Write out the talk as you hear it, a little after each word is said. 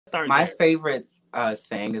start My there. favorite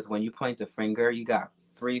saying is when you point the finger, you got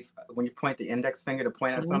three. When you point the index finger to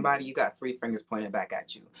point at somebody, you got three fingers pointed back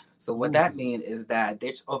at you. So what that means is that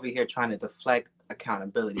they're just over here trying to deflect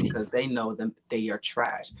accountability because they know them they are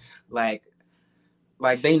trash. Like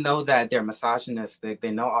like they know that they're misogynistic.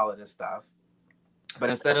 They know all of this stuff. But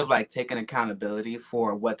instead of like taking accountability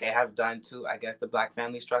for what they have done to, I guess, the black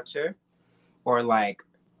family structure, or like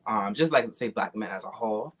just like say black men as a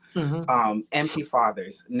whole, empty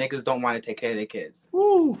fathers, niggas don't want to take care of their kids.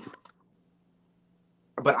 Woo.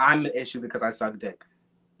 But I'm the issue because I suck dick.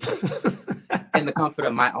 In the comfort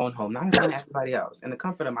of my own home, not in front of everybody else. In the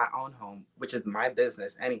comfort of my own home, which is my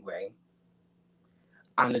business anyway,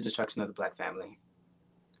 I'm the destruction of the black family.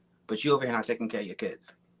 But you over here not taking care of your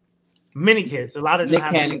kids. Many kids. A lot of them Nick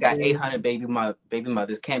have Cannon got kids. 800 baby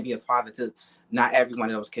mothers. Can't be a father to not every one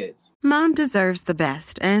of those kids. Mom deserves the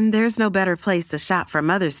best, and there's no better place to shop for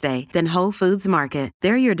Mother's Day than Whole Foods Market.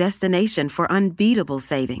 They're your destination for unbeatable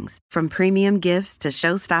savings, from premium gifts to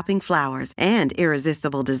show-stopping flowers and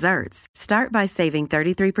irresistible desserts. Start by saving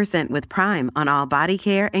 33% with Prime on all body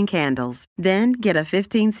care and candles. Then get a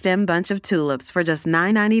 15-stem bunch of tulips for just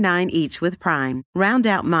 $9.99 each with Prime. Round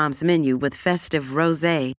out Mom's menu with festive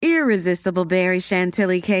rosé, irresistible berry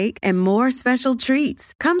chantilly cake, and more special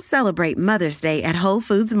treats. Come celebrate Mother's Day at Whole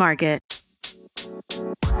Foods Market.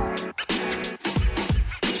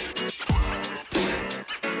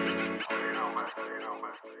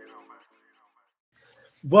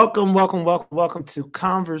 Welcome to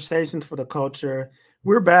Conversations for the Culture.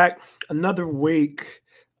 We're back another week.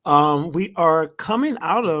 We are coming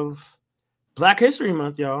out of Black History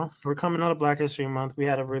Month, y'all. We're coming out of Black History Month. We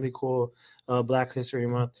had a really cool Black History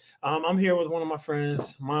Month. I'm here with one of my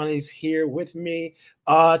friends. Monty's here with me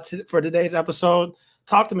for today's episode.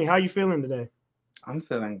 Talk to me. How you feeling today? I'm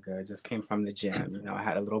feeling good. Just came from the gym. You know, I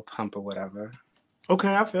had a little pump or whatever.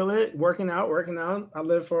 Okay, I feel it. Working out. I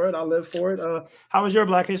live for it. How was your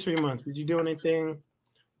Black History Month? Did you do anything?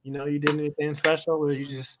 You did anything special, or you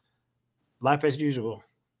just life as usual?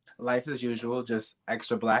 Life as usual, just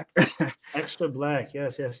extra black. Extra black.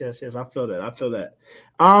 Yes. I feel that.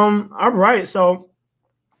 All right. So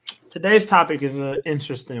today's topic is an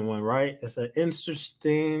interesting one, right? It's an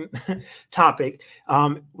interesting topic.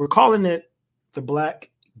 We're calling it the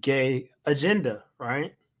Black Gay Agenda,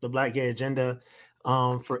 right? The Black Gay Agenda.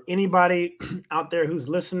 For anybody out there who's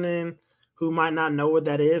listening, who might not know what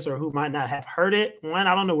that is or who might not have heard it. One,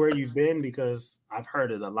 I don't know where you've been because I've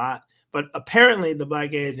heard it a lot. But apparently the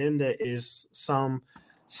Black Gay Agenda is some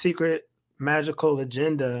secret magical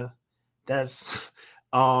agenda that's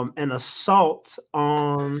an assault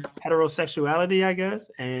on heterosexuality, I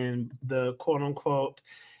guess, and the quote unquote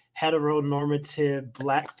heteronormative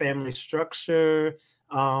Black family structure.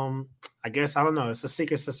 I guess, I don't know. It's a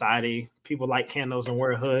secret society. People light candles and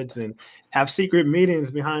wear hoods and have secret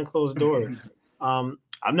meetings behind closed doors. I've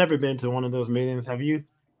never been to one of those meetings. Have you?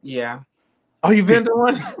 Yeah. Oh, you've been to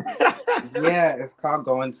one? Yeah, it's called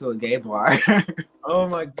going to a gay bar. Oh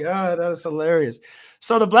my God, that's hilarious.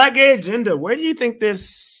 So the Black Gay Agenda, where do you think this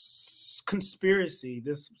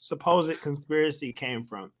supposed conspiracy came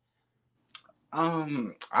from?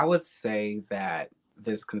 I would say that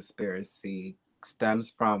this conspiracy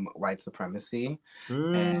stems from white supremacy.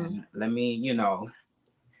 And let me,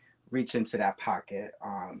 reach into that pocket.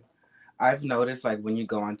 I've noticed, like, when you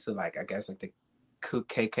go onto, like, I guess, like the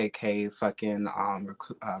KKK fucking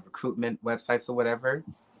recruitment websites or whatever,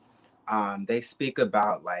 they speak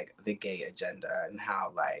about like the gay agenda and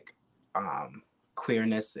how like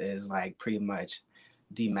queerness is like pretty much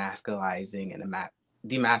demasculizing and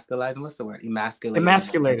demasculizing. What's the word?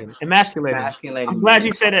 Emasculating. I'm glad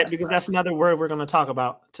you said it because that's another word we're going to talk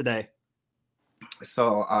about today.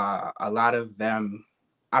 So a lot of them,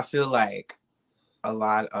 I feel like a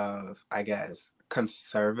lot of, I guess,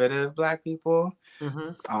 conservative Black people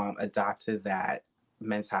adopted that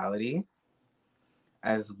mentality,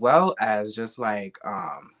 as well as just like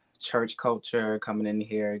church culture coming in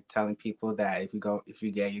here telling people that if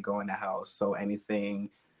you're gay, you're going to hell. So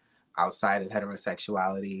anything outside of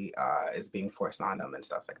heterosexuality is being forced on them and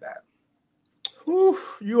stuff like that. Whew,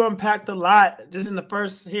 you unpacked a lot. Just in the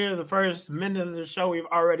first minute of the show, we've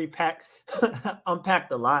already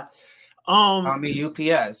unpacked a lot. I mean,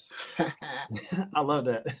 UPS. I love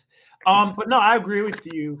that. But no, I agree with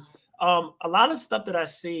you. A lot of stuff that I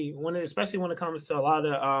see especially when it comes to a lot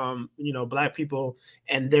of Black people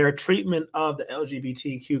and their treatment of the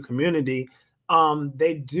LGBTQ community,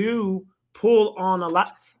 they do pull on a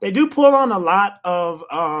lot. They do pull on a lot of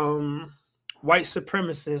white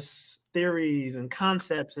supremacist theories and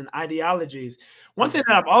concepts and ideologies. One thing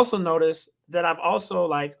that I've also noticed that I've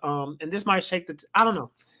also and this might shake I don't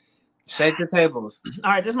know. Shake the tables.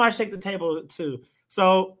 All right, this might shake the table too.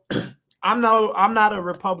 So I'm not a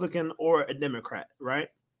Republican or a Democrat, right?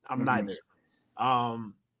 I'm neither.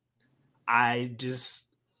 Um, I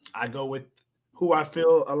go with who I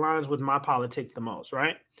feel aligns with my politics the most,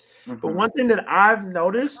 right? But one thing that I've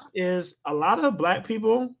noticed is a lot of Black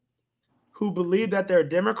people who believe that they're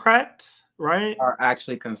Democrats, right, are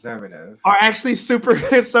actually conservative. Are actually super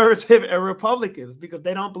conservative and Republicans because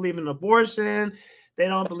they don't believe in abortion. They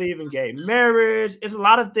don't believe in gay marriage. It's a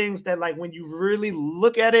lot of things that, like, when you really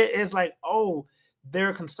look at it, it's like, oh,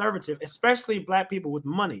 they're conservative, especially Black people with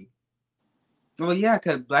money. Well, yeah,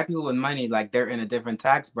 because Black people with money, like, they're in a different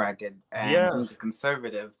tax bracket, and being a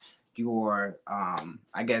conservative, your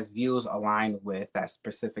I guess views align with that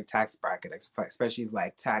specific tax bracket, especially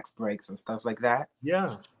like tax breaks and stuff like that.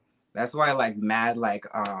 Yeah, that's why like mad like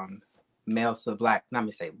male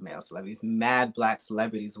celebrities, mad Black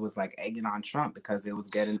celebrities was like egging on Trump because it was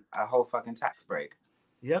getting a whole fucking tax break.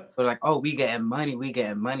 Yep. But like, oh, we getting money,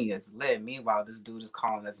 it's lit. Meanwhile, this dude is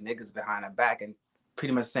calling us niggas behind our back and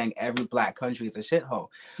pretty much saying every Black country is a shithole.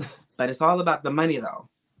 But it's all about the money, though.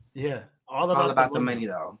 Yeah, all about the money,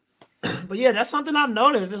 though. But yeah, that's something I've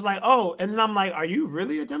noticed. It's like, oh, and then I'm like, are you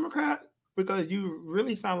really a Democrat? Because you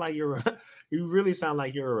really sound like you're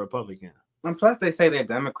a Republican. And plus, they say they're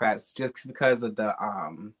Democrats just because of the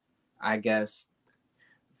I guess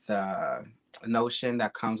the notion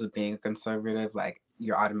that comes with being a conservative, like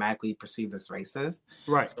you're automatically perceived as racist.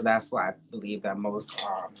 Right. So that's why I believe that most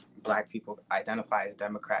Black people identify as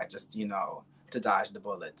Democrat, just to dodge the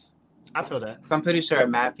bullets. I feel that. So I'm pretty sure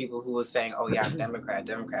mad people who was saying, "Oh yeah, I'm Democrat,"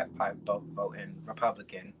 Democrats probably both voting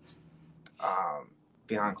Republican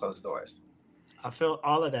behind closed doors. I feel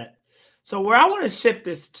all of that. So where I want to shift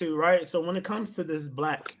this to, right? So when it comes to this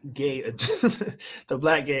Black gay agenda, the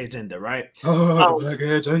Black gay agenda, right? Oh, the Black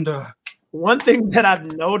gay agenda. One thing that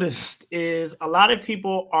I've noticed is a lot of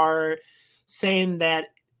people are saying that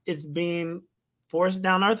it's being forced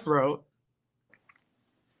down our throat.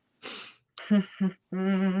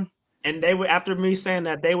 And they would, after me saying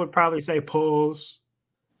that, they would probably say pause.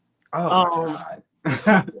 Oh my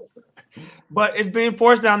God. But it's being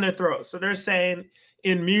forced down their throat. So they're saying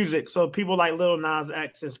in music, so people like Lil Nas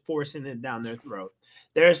X is forcing it down their throat.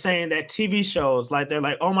 They're saying that TV shows, like they're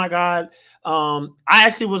like, oh my God. I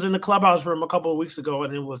actually was in the Clubhouse room a couple of weeks ago,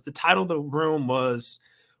 and it was the title of the room was,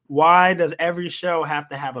 why does every show have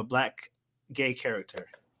to have a Black gay character?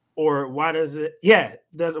 Or why does it? Yeah,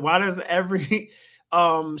 why does every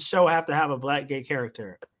show have to have a Black gay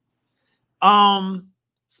character? So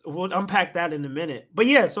we'll unpack that in a minute. But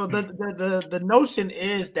yeah, so the notion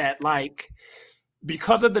is that, like,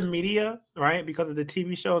 because of the media, right? Because of the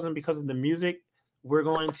TV shows and because of the music, we're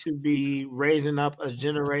going to be raising up a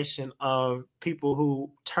generation of people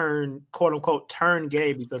who turn, quote unquote, turn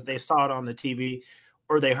gay because they saw it on the TV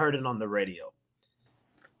or they heard it on the radio.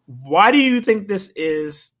 Why do you think this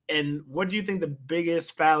is? And what do you think the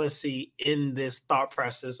biggest fallacy in this thought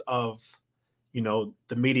process of,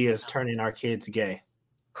 the media is turning our kids gay?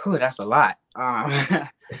 Whew, that's a lot.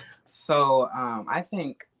 So I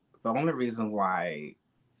think the only reason why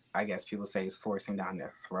I guess people say it's forcing down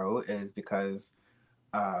their throat is because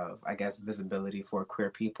of, I guess, visibility for queer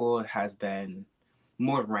people has been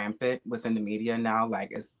more rampant within the media now.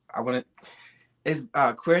 Like,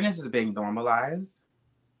 queerness is being normalized.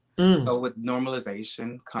 So with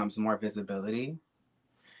normalization comes more visibility.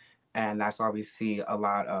 And that's why we see a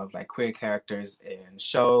lot of like queer characters in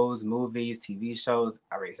shows, movies, TV shows.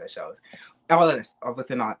 I already said shows. All of this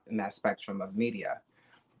within in that spectrum of media.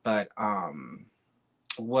 But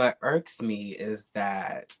what irks me is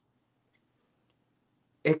that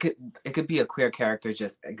it could be a queer character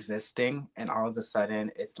just existing, and all of a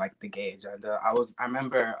sudden it's like the gay agenda. I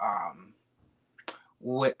remember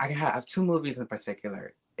I have two movies in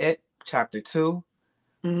particular. It Chapter 2.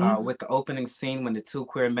 With the opening scene when the two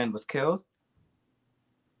queer men was killed.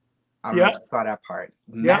 I saw that part.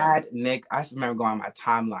 Mad Nick, I remember going on my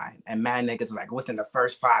timeline, and mad niggas is like, within the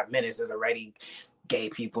first 5 minutes, there's already gay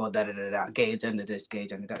people, gay agenda this, gay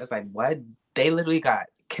agenda that. It's like, what? They literally got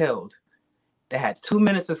killed. They had 2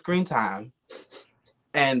 minutes of screen time,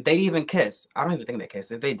 and they didn't even kiss. I don't even think they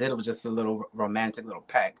kissed. If they did, it was just a little romantic little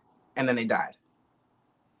peck, and then they died.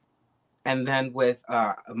 And then with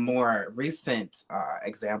a more recent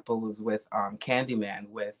example was with Candyman,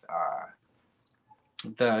 with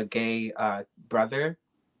the gay brother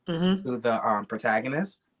to the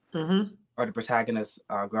protagonist, or the protagonist's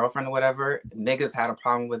girlfriend or whatever. Niggas had a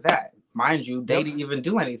problem with that. Mind you, they didn't even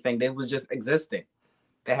do anything. They was just existing.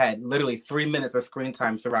 They had literally 3 minutes of screen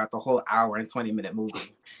time throughout the whole hour and 20-minute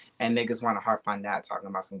movie. And niggas want to harp on that, talking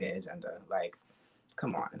about some gay agenda. Like,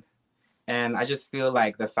 come on. And I just feel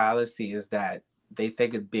like the fallacy is that they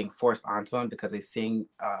think it's being forced onto them because they're seeing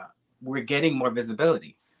we're getting more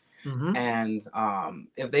visibility. Mm-hmm. And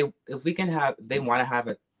if they want to have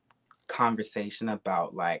a conversation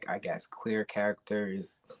about, like, I guess, queer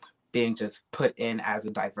characters being just put in as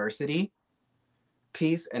a diversity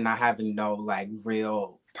piece and not having no like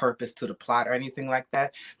real purpose to the plot or anything like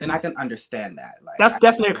that, then I can understand that. Like, that's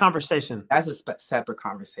definitely a conversation. That's a separate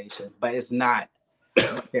conversation, but it's not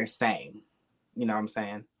what they're saying. You know what I'm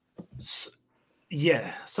saying?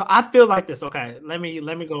 Yeah. So I feel like this. Okay, let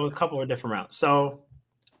me go a couple of different routes. So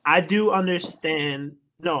I do understand.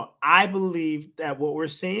 No, I believe that what we're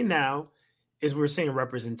seeing now is we're seeing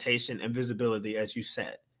representation and visibility, as you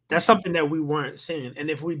said. That's something that we weren't seeing. And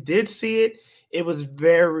if we did see it, it was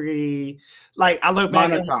very, like, I look back.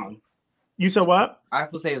 Monotone. You said what? I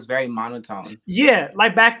have to say it's very monotone. Yeah,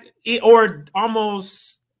 like or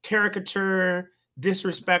almost caricature,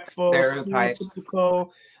 disrespectful, stereotypes.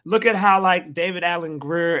 Look at how like David Allen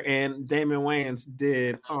Greer and Damon Wayans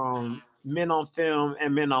did Men on Film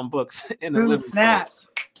and Men on Books in the snaps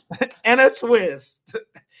and a twist.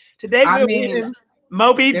 Today, I mean,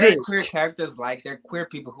 Moby Dick. Queer characters they're queer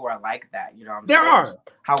people who are like that. You know what I'm saying? There are.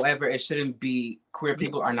 However, it shouldn't be. Queer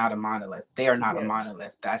people are not a monolith. They are not a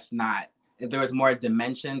monolith. That's not. If there was more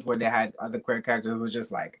dimensions where they had other queer characters who was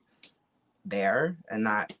just like there and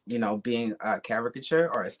not, being a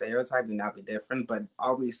caricature or a stereotype, then that'd be different. But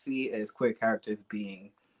all we see is queer characters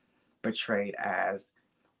being portrayed as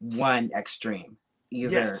one extreme,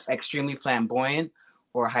 either extremely flamboyant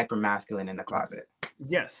or hyper masculine in the closet.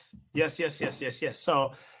 Yes.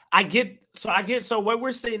 So what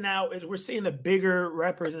we're seeing now is we're seeing a bigger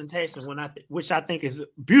representation which I think is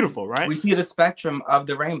beautiful, right? We see the spectrum of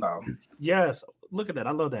the rainbow. Yes. Look at that.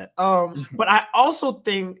 I love that. But I also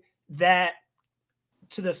think that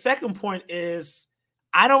to the second point is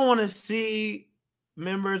I don't want to see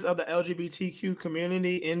members of the LGBTQ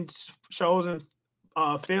community in shows and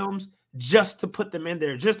films just to put them in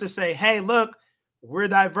there, just to say, hey, look, we're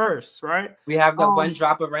diverse, right? We have the one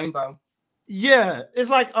drop of rainbow. Yeah, it's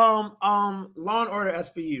like Law and Order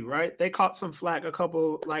SVU, right? They caught some flack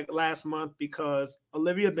like last month because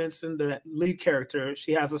Olivia Benson, the lead character,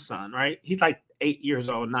 she has a son, right? He's like 8 years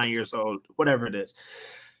old, 9 years old, whatever it is.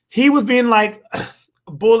 He was being like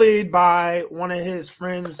bullied by one of his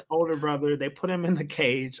friend's older brother. They put him in the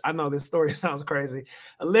cage. I know this story sounds crazy.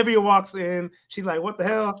 Olivia walks in. She's like, what the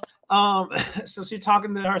hell? So she's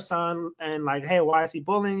talking to her son and like, hey, why is he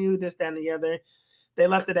bullying you? This, that, and the other. They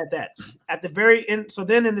left it at that. At the very end. So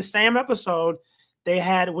then in the same episode, they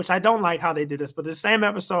had, which I don't like how they did this, but the same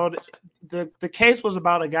episode, the case was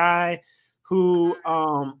about a guy who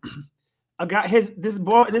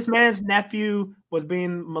this man's nephew was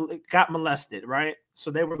got molested, right? So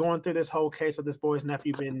they were going through this whole case of this boy's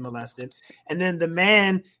nephew being molested, and then the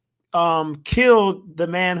man killed the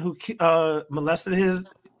man who molested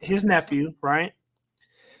his nephew, right?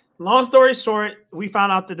 Long story short, we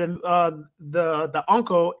found out that the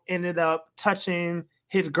uncle ended up touching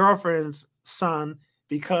his girlfriend's son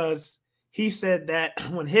because he said that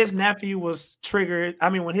when his nephew was touched,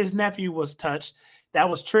 that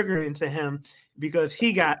was triggering to him because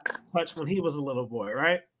he got touched when he was a little boy,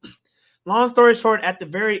 right? Long story short, at the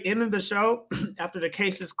very end of the show, after the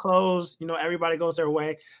case is closed, everybody goes their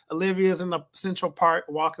way. Olivia's in the Central Park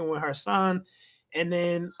walking with her son. And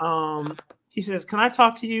then he says, can I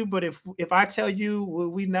talk to you? But if I tell you, will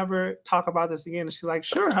we never talk about this again? And she's like,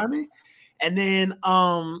 sure, honey. And then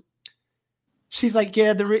she's like,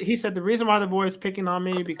 yeah, he said the reason why the boy is picking on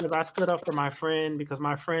me because I stood up for my friend, because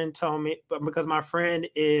my friend told me, but because my friend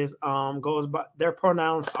goes by, their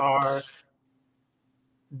pronouns are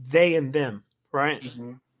they and them, right?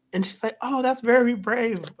 Mm-hmm. And she's like, oh, that's very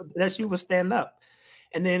brave that you would stand up.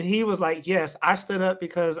 And then he was like, yes, I stood up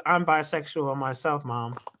because I'm bisexual myself,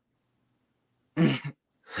 Mom.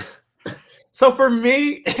 So for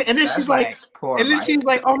me, and then she's like,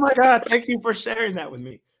 oh my God, thank you for sharing that with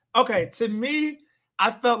me. Okay, to me,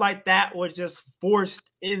 I felt like that was just forced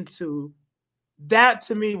into that.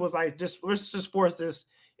 To me, was like let's just force this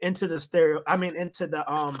into the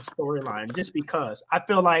storyline, just because I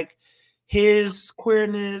feel like his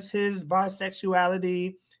queerness, his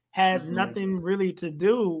bisexuality has nothing really to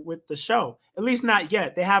do with the show. At least not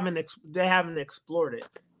yet. They haven't explored it.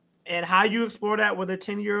 And how you explore that with a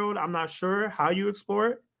 10-year-old, I'm not sure how you explore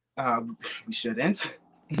it. We shouldn't.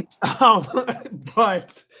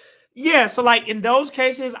 But yeah, so like in those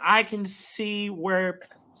cases, I can see where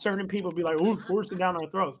certain people be like, "Ooh, forcing down our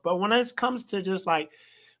throats." But when it comes to just like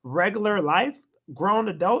regular life, grown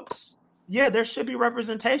adults, yeah, there should be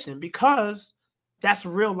representation because That's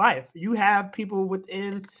real life. You have people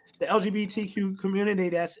within the LGBTQ community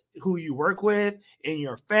that's who you work with in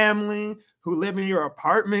your family, who live in your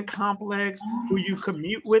apartment complex, who you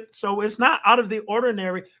commute with. So it's not out of the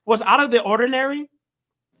ordinary. What's out of the ordinary,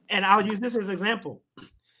 and I'll use this as an example.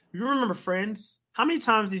 You remember Friends? How many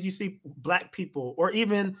times did you see Black people or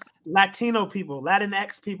even Latino people,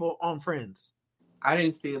 Latinx people on Friends? I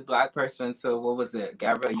didn't see a Black person until, what was it,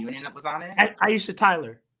 Gabrielle Union that was on it? Aisha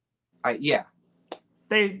Tyler. Yeah.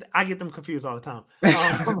 I get them confused all the time.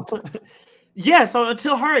 Yeah, so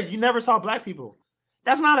until her, you never saw Black people.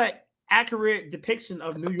 That's not an accurate depiction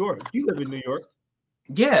of New York. You live in New York.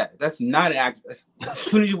 Yeah, that's not an accurate. As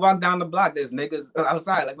soon as you walk down the block, there's niggas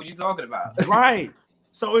outside. Like, what you talking about? Right.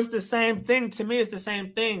 So it's the same thing. To me, it's the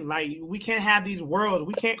same thing. Like, we can't have these worlds.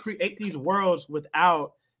 We can't create these worlds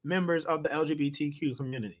without members of the LGBTQ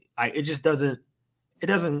community. Like, it just doesn't. It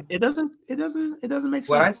doesn't make sense.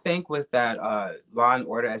 What I think with that Law and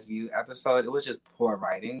Order SVU episode, it was just poor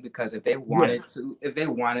writing, because if they wanted to,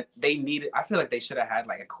 they needed, I feel like they should have had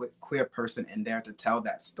like a queer person in there to tell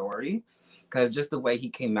that story, because just the way he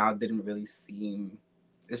came out didn't really seem,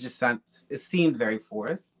 it seemed very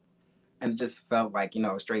forced, and it just felt like,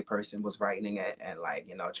 a straight person was writing it and like,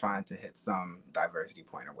 trying to hit some diversity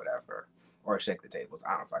point or whatever, or shake the tables.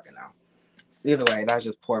 I don't fucking know. Either way, that's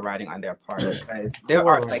just poor writing on their part, because there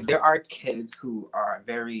are kids who are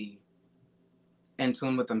very in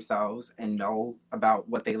tune with themselves and know about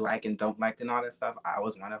what they like and don't like and all that stuff. I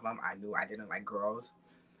was one of them. I knew I didn't like girls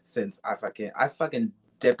since I fucking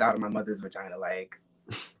dipped out of my mother's vagina, like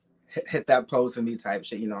hit that pose for me type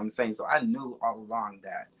shit. You know what I'm saying? So I knew all along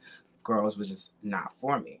that girls was just not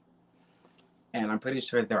for me. And I'm pretty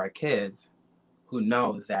sure there are kids who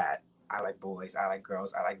know that I like boys, I like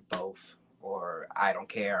girls, I like both, or I don't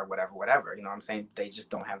care, whatever. You know what I'm saying? They just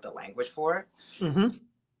don't have the language for it. Mm-hmm.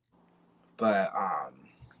 But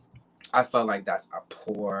I felt like that's a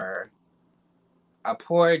poor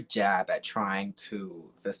jab at trying to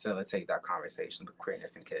facilitate that conversation with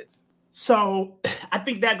queerness and kids. So I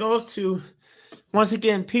think that goes to, once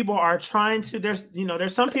again, people are trying to, there's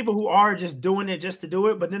some people who are just doing it just to do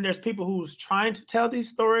it, but then there's people who's trying to tell these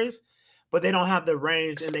stories, but they don't have the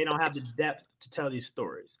range and they don't have the depth to tell these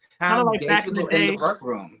stories. Kind of like back in the day, in the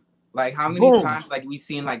workroom. Like, how many times, like, we've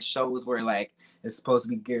seen like shows where like it's supposed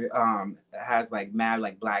to be has like mad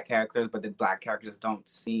like Black characters, but the Black characters don't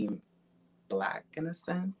seem Black in a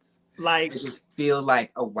sense. Like, they just feel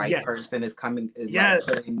like a white person is coming, like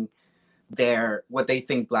putting what they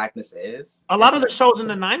think Blackness is. A lot of the shows in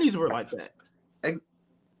the 90s were like that.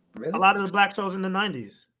 Really? A lot of the Black shows in the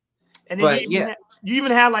 90s. And then you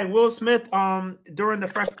even had like Will Smith during the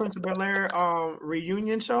Fresh Prince of Bel-Air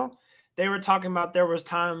reunion show. They were talking about there was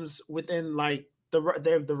times within like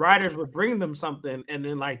the writers would bring them something, and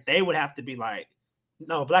then like they would have to be like,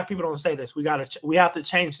 no, Black people don't say this. We have to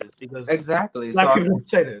change this, because exactly Black people don't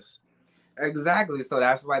say this. Exactly. So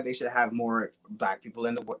that's why they should have more Black people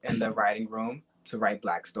in the writing room to write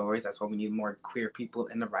Black stories. That's why we need more queer people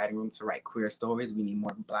in the writing room to write queer stories. We need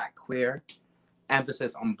more Black queer.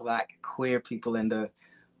 Emphasis on Black queer people in the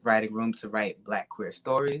writing room to write Black queer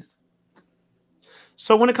stories.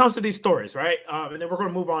 So when it comes to these stories, right? And then we're going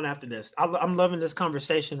to move on after this. I'm loving this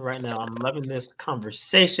conversation right now. I'm loving this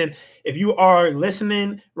conversation. If you are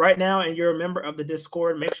listening right now and you're a member of the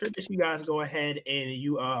Discord, make sure that you guys go ahead and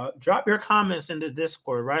you drop your comments in the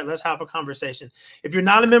Discord, right? Let's have a conversation. If you're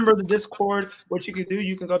not a member of the Discord, what you can do,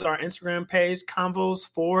 you can go to our Instagram page,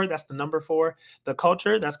 Convos4, that's the number 4, the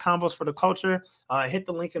culture, that's Convos for the culture. Hit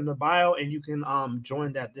the link in the bio and you can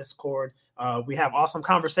join that Discord. We have awesome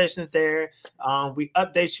conversations there. We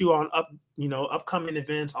update you on upcoming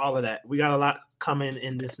events, all of that. We got a lot coming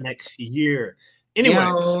in this next year. Anyway,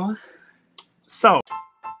 so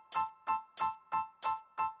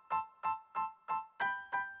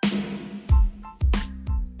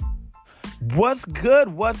what's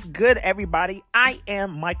good, everybody? I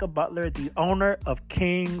am Micah Butler, the owner of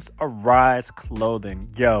Kings Arise Clothing.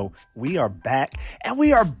 Yo, we are back, and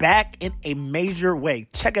we are back in a major way.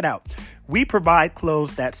 Check it out. We provide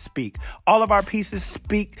clothes that speak. All of our pieces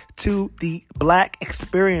speak to the Black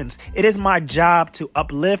experience. It is my job to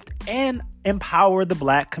uplift and empower the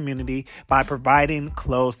Black community by providing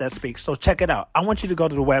clothes that speak. So check it out. I want you to go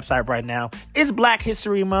to the website right now. It's Black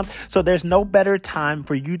History Month, so there's no better time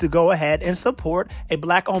for you to go ahead and support a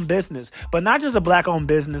Black-owned business. But not just a Black-owned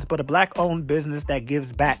business, but a Black-owned business that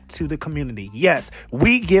gives back to the community. Yes,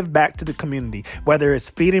 we give back to the community, whether it's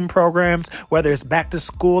feeding programs, whether it's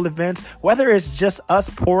back-to-school events, whether it's just us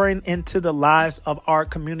pouring into the lives of our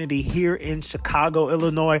community here in Chicago,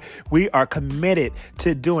 Illinois. We are committed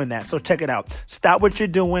to doing that. So check it out. out. Stop what you're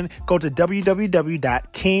doing. Go to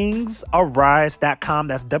www.kingsarise.com.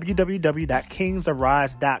 That's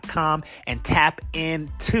www.kingsarise.com and tap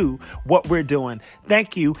into what we're doing.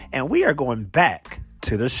 Thank you. And we are going back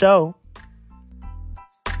to the show.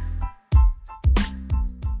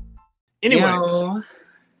 Anyway,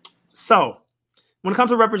 so when it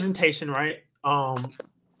comes to representation, right?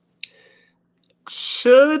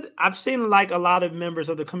 I've seen like a lot of members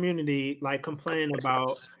of the community like complain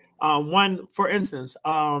about one, for instance,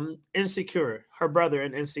 Insecure, her brother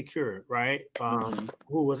in Insecure, right?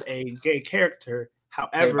 Who was a gay character,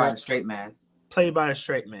 however, played by a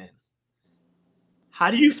straight man.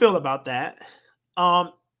 How do you feel about that?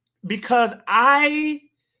 Because I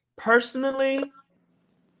personally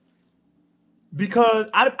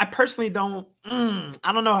don't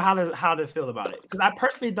I don't know how to feel about it, because I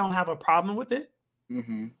personally don't have a problem with it,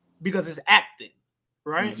 because it's acting,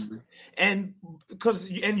 right? And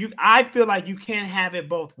I feel like you can't have it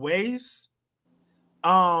both ways.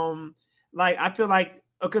 Like I feel like,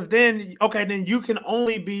 because then you can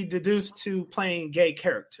only be deduced to playing gay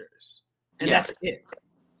characters, and that's it.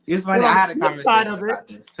 It's funny. I had a conversation about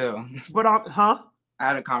this too. But I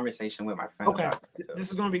had a conversation with my friend about this too. This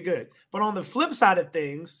is going to be good. But on the flip side of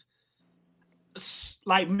things,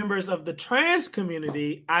 like members of the trans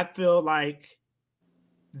community, I feel like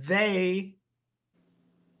members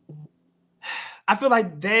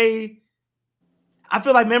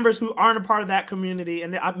who aren't a part of that community,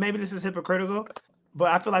 and maybe this is hypocritical, but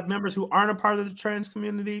I feel like members who aren't a part of the trans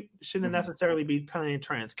community shouldn't necessarily be playing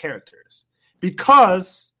trans characters,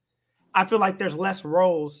 because I feel like there's less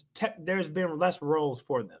roles. There's been less roles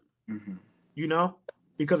for them,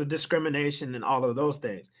 because of discrimination and all of those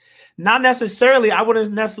things. Not necessarily. I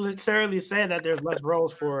wouldn't necessarily say that there's less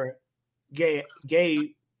roles for gay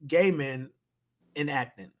men in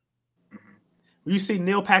acting. You see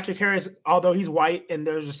Neil Patrick Harris, although he's white and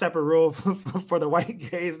there's a separate rule for the white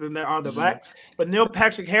gays than there are the black, but Neil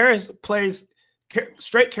Patrick Harris plays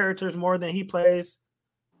straight characters more than he plays,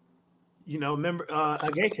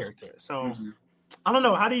 a gay character. So I don't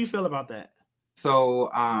know. How do you feel about that? So,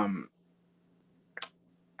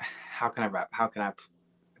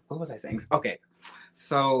 what was I saying? Okay.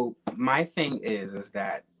 So my thing is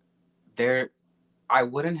that I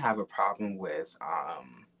wouldn't have a problem with,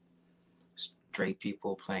 straight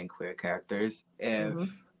people playing queer characters if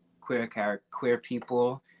queer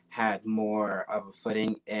people had more of a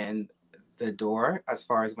footing in the door, as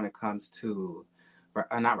far as when it comes to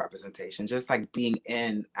not representation, just like being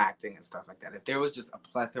in acting and stuff like that. If there was just a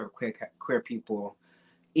plethora of queer people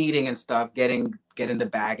eating and stuff, getting the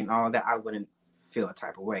bag and all of that, I wouldn't feel a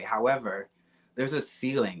type of way. However, there's a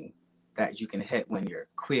ceiling that you can hit when you're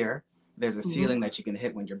queer. There's a ceiling that you can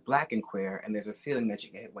hit when you're black and queer, and there's a ceiling that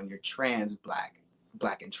you can hit when you're trans, black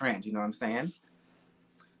and trans. You know what I'm saying?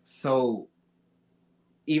 So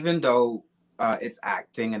even though it's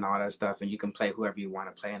acting and all that stuff, and you can play whoever you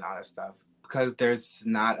want to play and all that stuff, because there's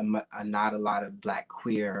not a lot of black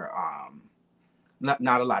queer, not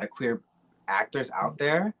a lot of queer actors out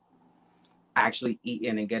there actually eat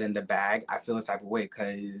in and get in the bag, I feel a type of way,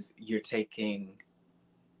 because you're taking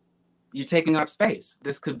up space.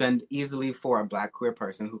 This could bend easily for a black queer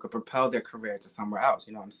person who could propel their career to somewhere else.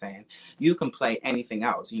 You know what I'm saying? You can play anything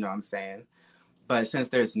else, you know what I'm saying? But since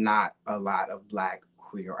there's not a lot of black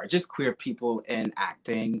queer or just queer people in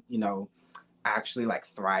acting, actually like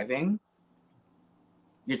thriving,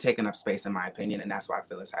 you're taking up space, in my opinion, and that's why I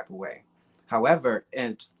feel this type of way. However,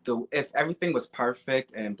 if everything was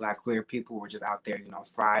perfect and black queer people were just out there,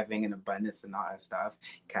 thriving in abundance and all that stuff,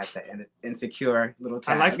 catch that insecure little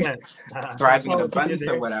tag, I like that. Thriving in abundance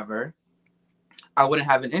or whatever, I wouldn't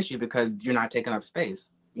have an issue, because you're not taking up space.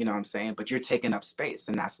 You know what I'm saying? But you're taking up space,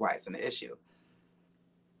 and that's why it's an issue.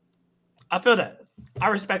 I feel that. I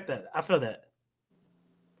respect that. I feel that.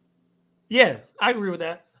 Yeah, I agree with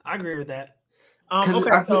that.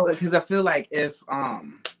 Because I feel like if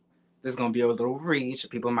there's gonna be a little reach,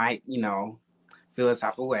 people might, feel a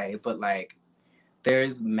type of way, but like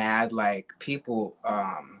there's mad like people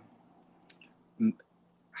how I'm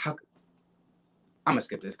gonna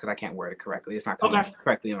skip this because I can't word it correctly. It's not coming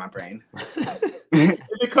correctly in my brain. If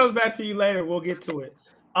it comes back to you later, we'll get to it.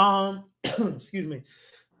 Excuse me.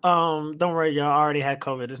 Don't worry, y'all already had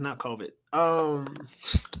COVID. It's not COVID.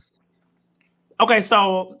 Okay,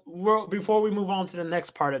 so before we move on to the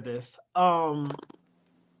next part of this, do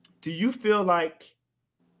you feel like,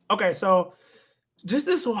 okay, so just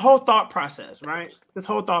this whole thought process, right? This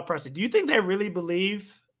whole thought process. Do you think they really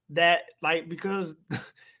believe that, like, because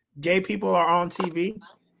gay people are on TV,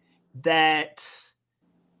 that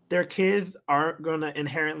their kids aren't going to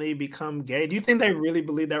inherently become gay? Do you think they really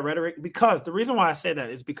believe that rhetoric? Because the reason why I say that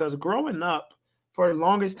is because growing up, for the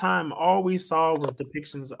longest time, all we saw was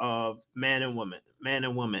depictions of man and woman, man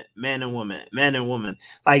and woman, man and woman, man and woman.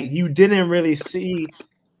 Like you didn't really see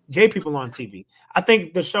gay people on TV. I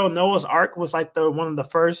think the show Noah's Ark was like one of the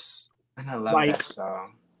first. And I love that show.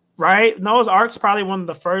 Right? Noah's Ark's probably one of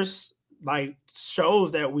the first like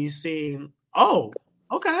shows that we seen. Oh,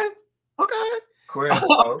 okay. Queer as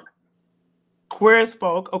Folk. Queer as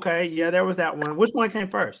Folk. Okay, yeah, there was that one. Which one came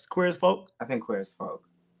first? Queer as Folk? I think Queer as Folk.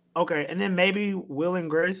 Okay, and then maybe Will and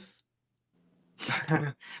Grace.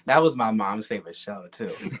 That was my mom's favorite show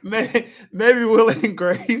too. Maybe Will and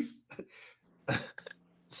Grace.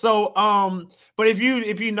 So, but if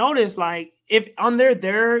you notice, like, if on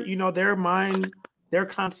their mind, their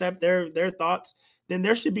concept, their thoughts, then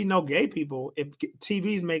there should be no gay people if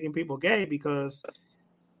TV is making people gay, because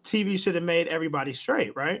TV should have made everybody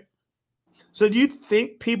straight, right? So do you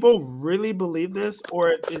think people really believe this,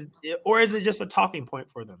 or is it just a talking point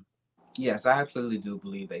for them? Yes, I absolutely do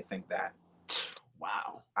believe they think that.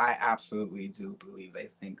 Wow. I absolutely do believe they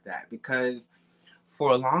think that, because for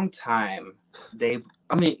a long time,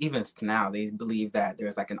 even now, they believe that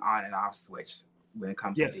there's like an on and off switch when it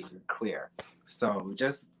comes to being queer. So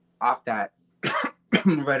just off that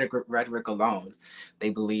rhetoric alone, they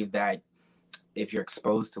believe that if you're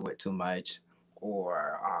exposed to it too much,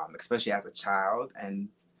 or especially as a child, and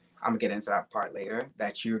I'm gonna get into that part later,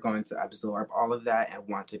 that you're going to absorb all of that and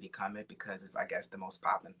want to become it because it's, I guess, the most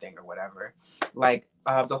popular thing or whatever. Like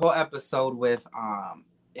the whole episode with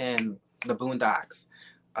in the Boondocks,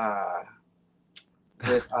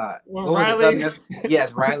 with Riley.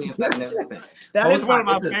 Yes, Riley and Magnificent. That is one of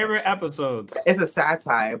my favorite episodes. It's a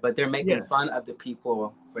satire, but they're making fun of the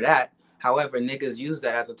people for that. However, niggas use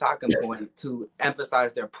that as a talking point to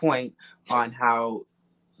emphasize their point on how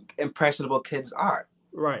impressionable kids are.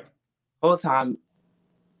 Right. Whole time,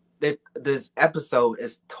 this episode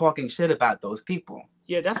is talking shit about those people.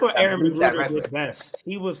 Yeah, that's what Aaron Bruder did best.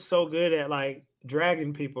 He was so good at like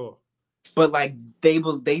dragging people. But like they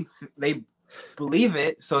believe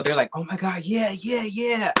it, so they're like, oh my god, yeah,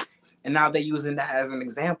 and now they're using that as an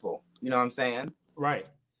example. You know what I'm saying? Right.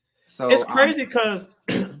 So it's crazy because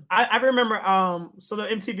I remember so the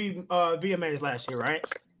MTV VMAs last year, right?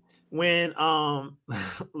 When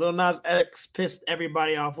Lil Nas X pissed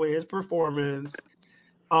everybody off with his performance,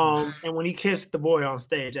 and when he kissed the boy on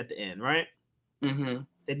stage at the end, right? Mm-hmm.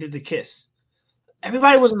 They did the kiss.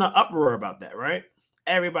 Everybody was in an uproar about that, right?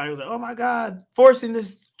 Everybody was like, "Oh my god, forcing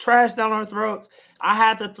this trash down our throats." I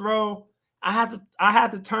had to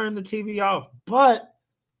turn the TV off. But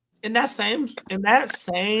in that same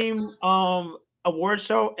award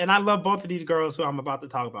show, and I love both of these girls who I'm about to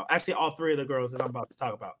talk about. Actually, all three of the girls that I'm about to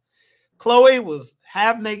talk about. Chloe was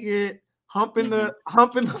half naked, humping the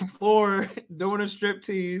floor, doing a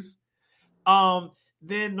striptease.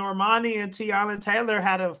 Then Normani and Tiana Taylor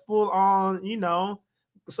had a full on,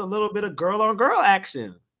 it's a little bit of girl on girl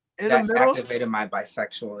action. That activated my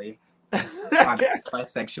bisexuality.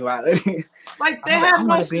 Bisexuality. Like they have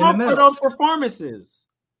no scope for those performances.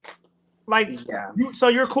 Like, so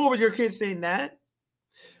you're cool with your kids seeing that,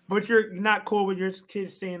 but you're not cool with your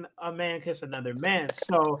kids seeing a man kiss another man.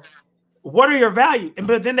 So what are your values?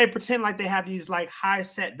 But then they pretend like they have these like high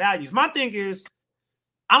set values. My thing is,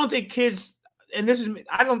 I don't think kids,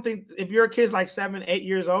 I don't think if your kid's like 7, 8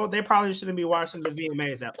 years old, they probably shouldn't be watching the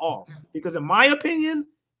VMAs at all. Because in my opinion,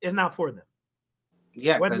 it's not for them.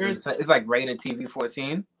 Yeah, because it's like rated TV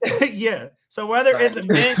 14. Yeah. So whether it's a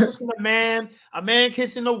man kissing a man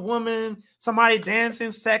kissing a woman, somebody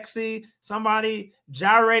dancing sexy, somebody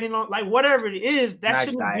gyrating on, like whatever it is, that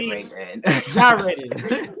shouldn't be gyrating.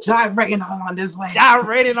 Gyrating all on this land.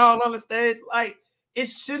 Gyrating all on the stage. Like it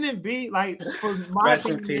shouldn't be like for my Rest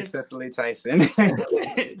in peace, Cicely Tyson.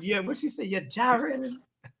 Yeah, what she said, yeah, gyrating.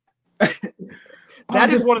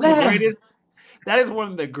 That is one of the greatest. That is one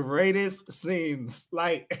of the greatest scenes.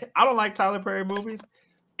 Like, I don't like Tyler Perry movies.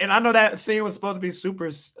 And I know that scene was supposed to be super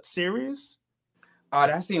serious. Oh,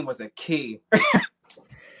 that scene was a key.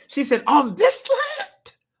 She said, on this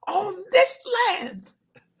land.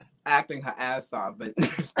 Acting her ass off, but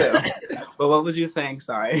still. But what was you saying?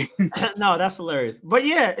 Sorry. No, that's hilarious. But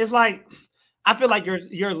yeah, it's like, I feel like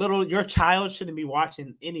your child shouldn't be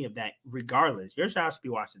watching any of that regardless. Your child should be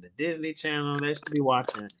watching the Disney Channel. They should be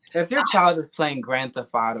watching. If your child is playing Grand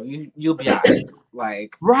Theft Auto, you'll be all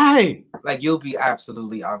right. Like you'll be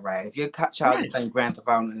absolutely all right. If your child is playing Grand Theft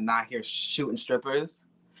Auto and not here shooting strippers,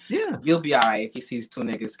 you'll be all right if he sees two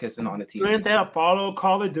niggas kissing on the TV. Grand Theft Auto,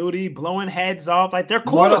 Call of Duty, blowing heads off. Like they're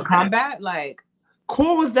cool. Mortal Kombat, like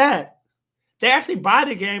cool with that. They actually buy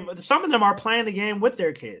the game. Some of them are playing the game with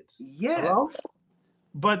their kids. Yeah. Hello?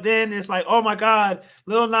 But then it's like, oh my God,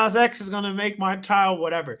 Lil Nas X is going to make my child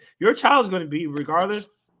whatever. Your child is going to be, regardless,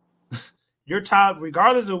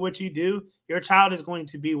 regardless of what you do, your child is going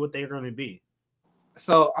to be what they're going to be.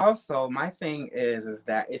 So also my thing is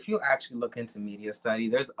that if you actually look into media study,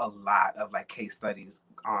 there's a lot of like case studies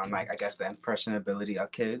on like, I guess, the impressionability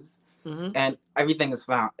of kids. Mm-hmm. And everything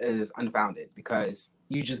is unfounded because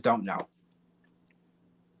you just don't know.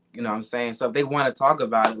 You know what I'm saying? So if they want to talk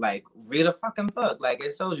about it, like, read a fucking book. Like,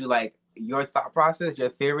 it shows you, like, your thought process, your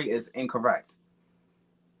theory is incorrect.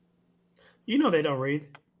 You know they don't read.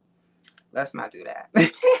 Let's not do that.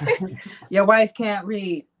 Your wife can't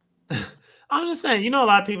read. I'm just saying, you know, a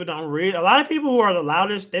lot of people don't read. A lot of people who are the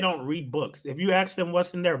loudest, they don't read books. If you ask them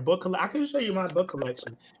what's in their book, I can show you my book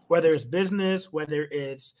collection, whether it's business, whether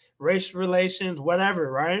it's race relations,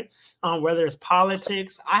 whatever, right? Whether it's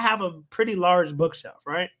politics. I have a pretty large bookshelf,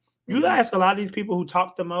 right? You ask a lot of these people who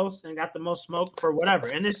talk the most and got the most smoke for whatever.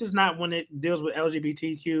 And this is not when it deals with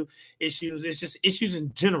LGBTQ issues. It's just issues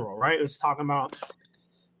in general, right? It's talking about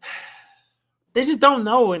they just don't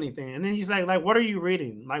know anything. And then he's like, what are you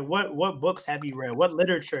reading? Like, what books have you read? What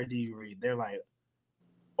literature do you read? They're like,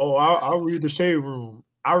 oh, I'll read The Shade Room.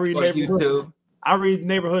 I read YouTube. I read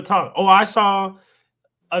Neighborhood Talk. Oh, I saw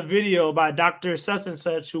a video by Dr. Such and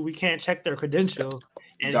Such who we can't check their credentials.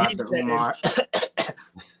 And Dr. Umar.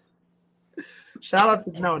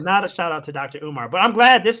 Not a shout out to Dr. Umar, but I'm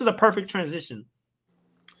glad this is a perfect transition.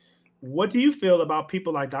 What do you feel about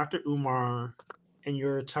people like Dr. Umar and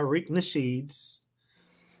your Tariq Nasheeds?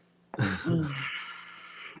 I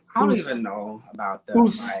don't even know about them.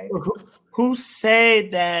 Who say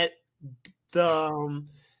that the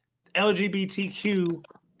LGBTQ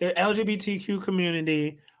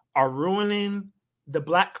community are ruining the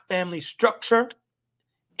Black family structure,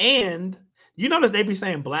 and you notice they be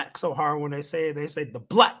saying black so hard when they say the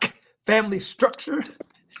Black family structure.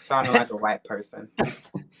 Sounding like a white person.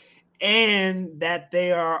 And that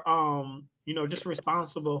they are just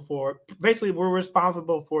responsible for, basically we're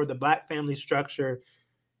responsible for the Black family structure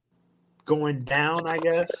going down, I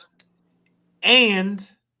guess. And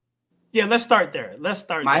yeah, let's start there.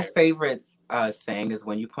 My favorite saying is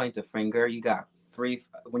when you point the finger, you got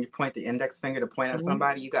when you point the index finger to point at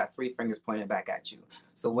somebody, you got 3 fingers pointed back at you.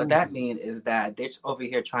 So what that means is that they're over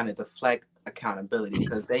here trying to deflect accountability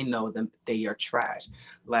because they know they are trash.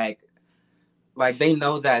 Like they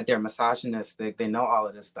know that they're misogynistic. They know all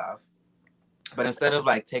of this stuff. But instead of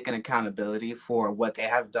like taking accountability for what they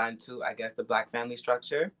have done to, I guess, the Black family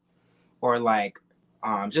structure, or like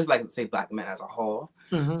just like, say, Black men as a whole,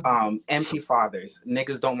 empty fathers,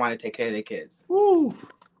 niggas don't want to take care of their kids. Woo.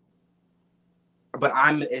 But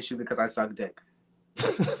I'm the issue because I suck dick.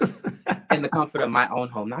 In the comfort of my own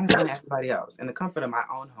home, not in front of everybody else. In the comfort of my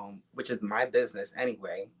own home, which is my business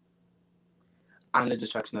anyway, I'm the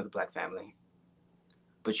destruction of the Black family.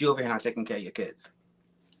 But you over here not taking care of your kids.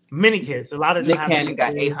 Many kids. A lot of them. Nick Cannon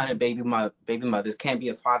got 800 baby mothers. Can't be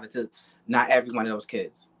a father to not every one of those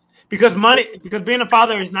kids. Because being a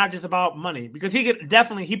father is not just about money. Because he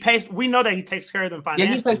pays. We know that he takes care of them financially.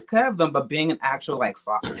 Yeah, he takes care of them, but being an actual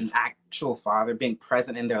father, being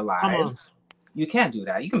present in their lives, you can't do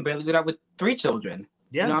that. You can barely do that with 3 children.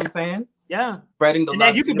 Yeah. You know what I'm saying? Yeah. Spreading the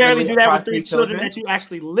love. You can barely do that with 3 children that you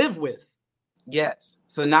actually live with. Yes.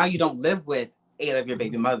 So now you don't live with 8 of your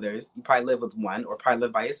baby mothers. You probably live with 1 or probably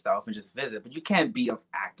live by yourself and just visit. But you can't be an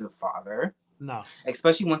active father. No.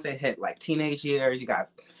 Especially once they hit like teenage years.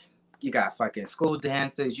 You got fucking school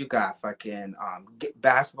dances. You got fucking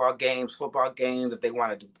basketball games, football games. If they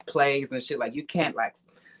want to do plays and shit, like you can't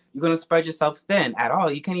you're gonna spread yourself thin at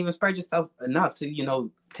all. You can't even spread yourself enough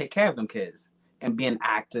to take care of them kids and be an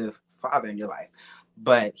active father in your life.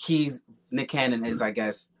 But Nick Cannon is, I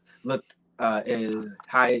guess, is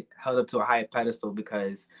held up to a high pedestal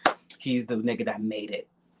because he's the nigga that made it.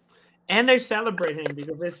 And they celebrate him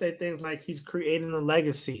because they say things like he's creating a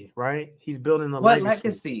legacy, right? He's building a legacy. What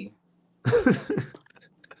legacy?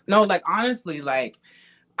 No, like honestly, like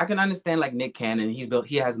I can understand like Nick Cannon.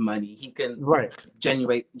 He has money. He can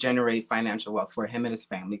generate financial wealth for him and his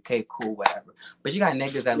family. Okay, cool, whatever. But you got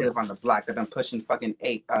niggas that live on the block that been pushing fucking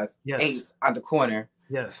eights on the corner.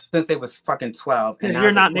 Yes. Since they was fucking 12. Because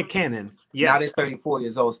you're not Nick Cannon. Yes. Now they're 34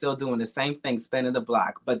 years old, still doing the same thing, spinning the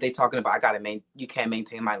block. But they talking about you can't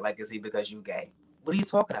maintain my legacy because you gay. What are you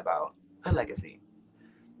talking about? What legacy?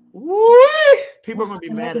 Woo! People are going to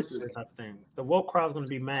be mad at this, I think. The woke crowd is going to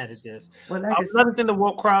be mad at this. Another thing the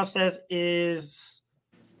woke crowd says is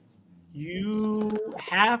you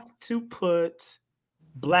have to put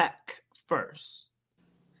Black first.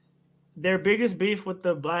 their biggest beef with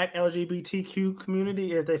the Black LGBTQ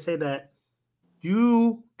community is they say that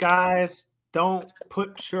you guys don't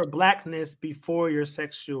put your Blackness before your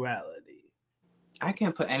sexuality. I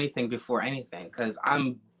can't put anything before anything because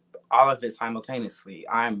I'm all of it simultaneously.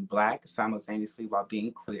 I'm Black simultaneously while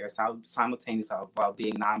being queer, simultaneously while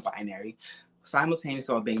being non-binary,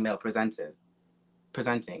 simultaneously while being male presenting.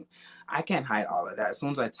 I can't hide all of that. As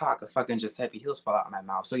soon as I talk, a fucking Giuseppe Heels fall out of my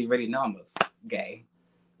mouth. So you already know I'm gay.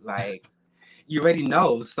 Like, you already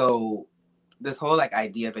know. So this whole like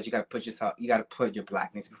idea that you gotta put your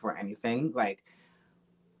Blackness before anything, like,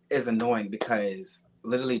 is annoying because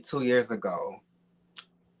literally 2 years ago,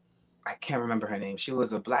 I can't remember her name. She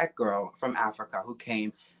was a Black girl from Africa who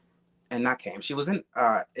she was in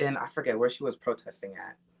I forget where she was protesting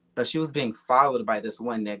at, but she was being followed by this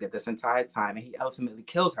one nigga this entire time, and he ultimately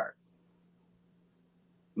killed her.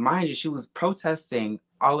 Mind you, she was protesting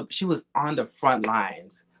she was on the front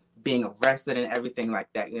lines, being arrested and everything like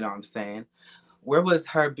that. You know what I'm saying? Where was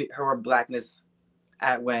her Blackness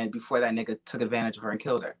at before that nigga took advantage of her and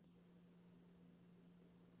killed her?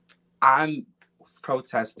 I'm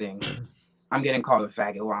protesting. I'm getting called a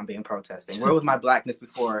faggot while I'm being protesting. Where was my Blackness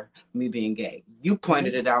before me being gay? You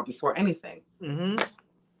pointed it out before anything. Mm-hmm.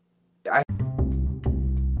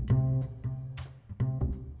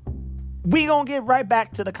 We gonna get right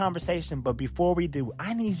back to the conversation, but before we do,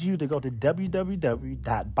 I need you to go to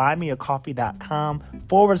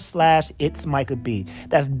www.buymeacoffee.com/It's Micah B.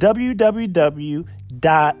 That's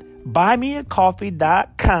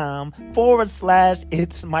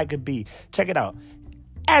www.buymeacoffee.com/It's Micah B. Check it out.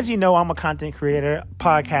 As you know, I'm a content creator,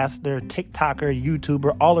 podcaster, TikToker,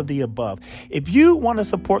 YouTuber, all of the above. If you want to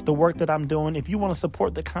support the work that I'm doing, if you want to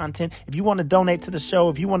support the content, if you want to donate to the show,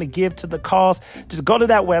 if you want to give to the cause, just go to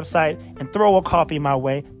that website and throw a coffee my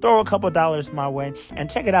way, throw a couple dollars my way, and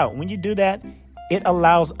check it out. When you do that, it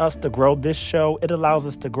allows us to grow this show. It allows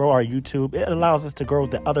us to grow our YouTube. It allows us to grow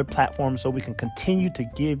the other platforms so we can continue to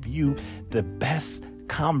give you the best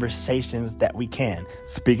conversations that we can.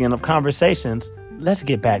 Speaking of conversations, let's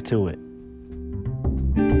get back to it.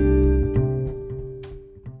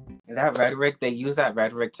 That rhetoric, they use that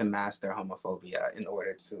rhetoric to mask their homophobia in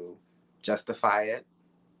order to justify it.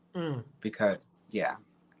 Because, yeah.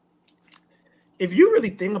 If you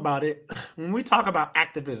really think about it, when we talk about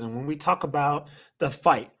activism, when we talk about the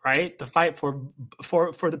fight, right? The fight for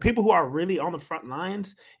the people who are really on the front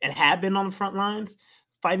lines and have been on the front lines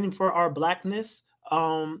fighting for our Blackness,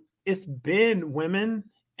 it's been women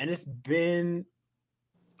and it's been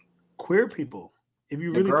queer people. If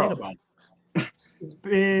you really think about it, it's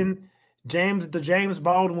been the James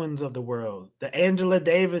Baldwins of the world, the Angela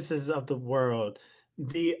Davises of the world,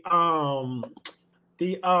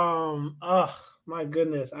 my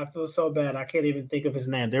goodness, I feel so bad. I can't even think of his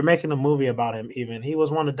name. They're making a movie about him. Even he was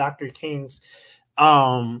one of Dr. King's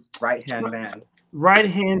right-hand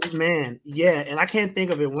man. Yeah, and I can't think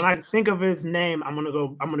of it. When I think of his name, I'm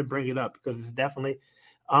gonna bring it up because it's definitely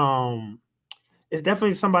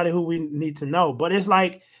somebody who we need to know. But it's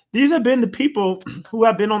like these have been the people who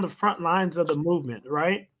have been on the front lines of the movement,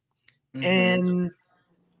 right? Mm-hmm. And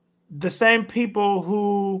the same people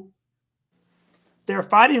who they're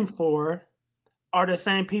fighting for are the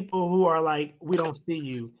same people who are like, we don't see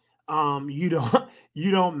you. You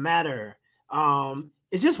don't matter.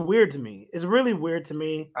 It's just weird to me. It's really weird to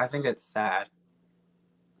me. I think it's sad.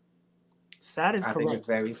 Sad is correct. I think it's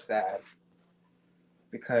very sad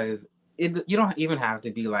because you don't even have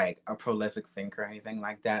to be like a prolific thinker or anything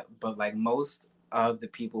like that. But like most of the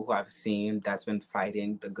people who I've seen that's been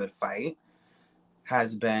fighting the good fight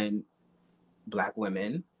has been Black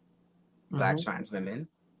women, Black trans women,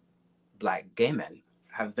 Black gay men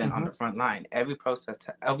have been on the front line. Every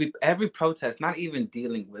protest, not even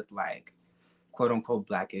dealing with like quote unquote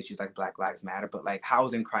Black issues like Black Lives Matter, but like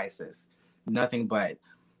housing crisis, nothing but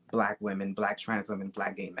Black women, Black trans women,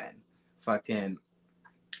 Black gay men. Fucking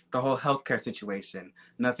the whole healthcare situation,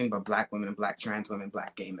 nothing but Black women, Black trans women,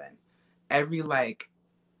 Black gay men. Every like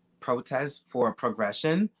protest for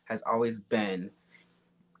progression has always been,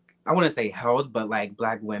 I wouldn't say held, but like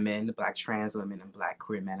Black women, Black trans women, and Black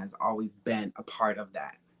queer men has always been a part of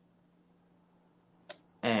that.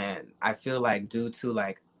 And I feel like due to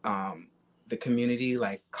like the community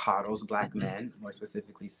like coddles Black men, more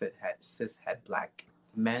specifically cishet Black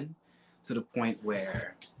men, to the point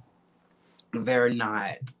where they're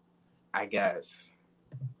not, I guess,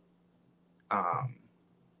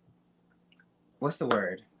 what's the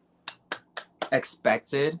word?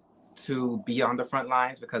 Expected to be on the front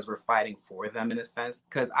lines because we're fighting for them in a sense.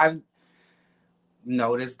 Because I've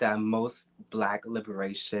noticed that most Black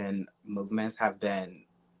liberation movements have been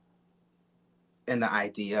in the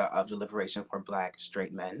idea of the liberation for Black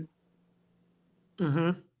straight men.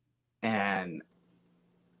 Mm-hmm. And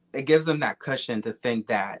it gives them that cushion to think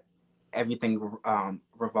that everything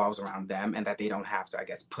revolves around them and that they don't have to, I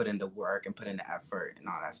guess, put in the work and put in the effort and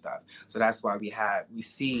all that stuff. So that's why we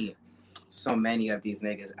see so many of these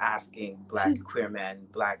niggas asking Black queer men,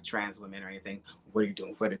 Black trans women or anything, what are you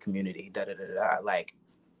doing for the community? Da da da da. Like,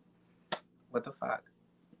 what the fuck?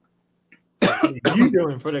 You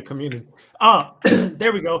doing for the community? Oh,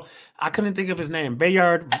 there we go. I couldn't think of his name.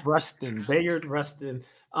 Bayard Rustin. He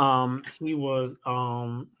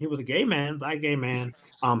was a gay man, Black gay man,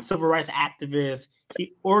 civil rights activist.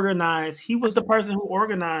 He was the person who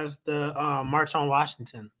organized the March on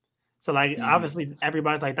Washington. So like obviously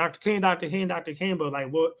everybody's like Dr. King, but like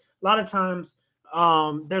a lot of times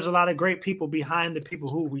there's a lot of great people behind the people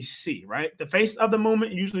who we see, right? The face of the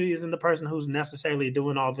movement usually isn't the person who's necessarily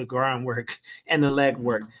doing all the groundwork and the leg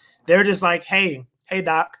work. They're just like, hey,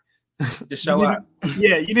 doc, just show up.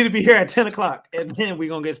 You need to be here at 10 o'clock and then we're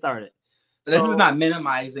going to get started. This is not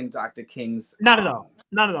minimizing Dr. King's. Not at all.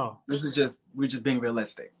 Not at all. This is we're just being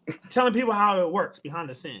realistic. Telling people how it works behind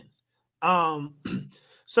the scenes.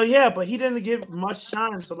 So yeah, but he didn't get much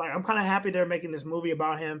shine. So like, I'm kind of happy they're making this movie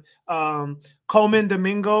about him. Coleman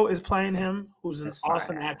Domingo is playing him, who's an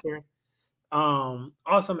awesome actor.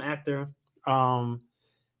 Awesome actor.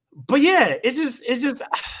 But yeah, it's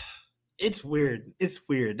weird. It's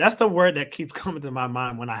weird. That's the word that keeps coming to my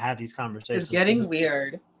mind when I have these conversations. It's getting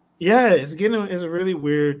weird. Yeah, it's really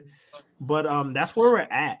weird. But that's where we're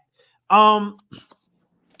at.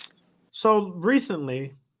 So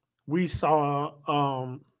recently we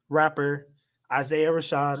saw rapper Isaiah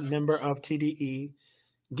Rashad, member of TDE,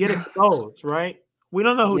 get exposed, right? We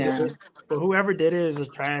don't know who did it, but whoever did it is a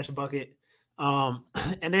trash bucket. And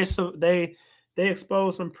they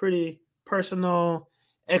exposed some pretty personal,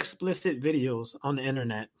 explicit videos on the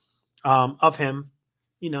internet of him,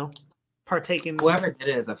 partaking. Whoever did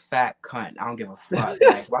it is a fat cunt. I don't give a fuck.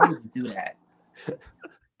 Like, why would you do that?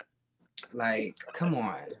 Like, come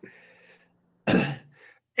on.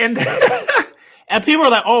 And people are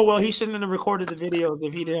like, oh, well, he shouldn't have recorded the videos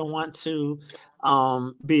if he didn't want to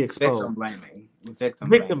be exposed. Victim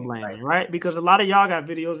blaming, right? Because a lot of y'all got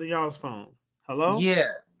videos in y'all's phone. Hello? Yeah.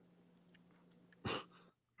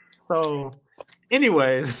 So,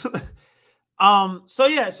 anyways, so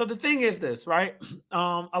the thing is this, right?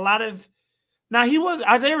 Isaiah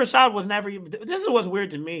Rashad was never even, this is what's weird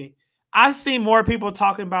to me. I see more people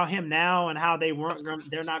talking about him now and how they're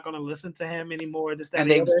not going to listen to him anymore.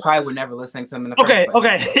 And they probably were never listening to him in the first place.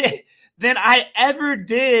 Okay. Than I ever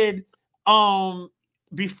did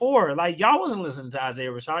before. Like, y'all wasn't listening to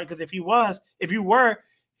Isaiah Rashad because if you were,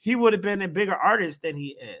 he would have been a bigger artist than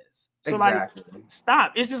he is. So exactly. Like,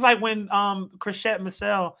 stop. It's just like when Chrisette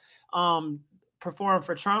Michele performed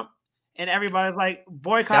for Trump and everybody's like,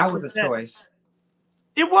 boycott. That was Chrisette. A choice.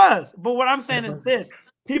 It was. But what I'm saying is this.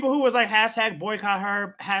 People who was like hashtag boycott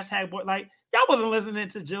her, like y'all wasn't listening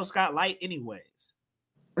to Jill Scott Light anyways.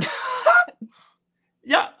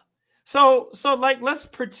 Yeah. So like let's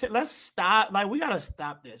stop. Like we gotta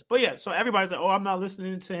stop this. But yeah, so everybody's like, oh, I'm not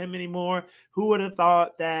listening to him anymore. Who would have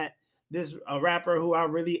thought that this rapper who I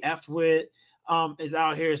really effed with is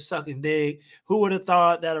out here sucking dick? Who would have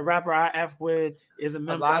thought that a rapper I effed with is a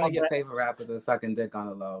member? A lot of your favorite rappers are sucking dick on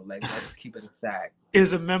the low. Like, let's keep it a fact.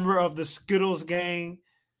 Is a member of the Skittles gang.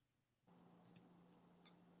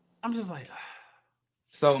 I'm just like,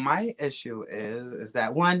 so my issue is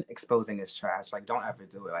that one, exposing is trash. Like, don't ever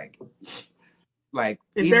do it. Like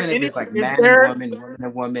even if it's like man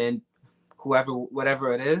and woman, whoever,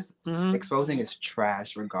 whatever it is, exposing is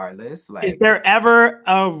trash regardless. Like, is there ever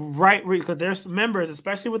a right? Because there's members,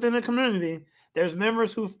 especially within the community, there's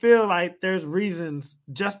members who feel like there's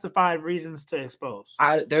justified reasons to expose.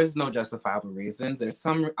 There's no justifiable reasons. There's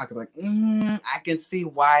some I could be like, I can see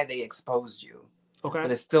why they exposed you. Okay.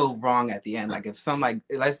 But it's still wrong at the end. Like let's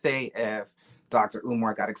say if Dr.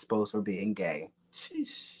 Umar got exposed for being gay.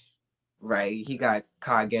 Sheesh. Right? He got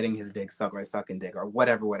caught getting his dick sucked or sucking dick or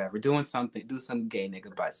whatever. Do some gay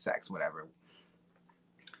nigga butt sex, whatever.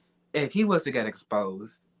 If he was to get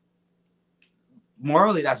exposed,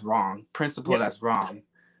 morally that's wrong. Principle, that's wrong.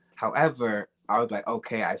 However, I would be like,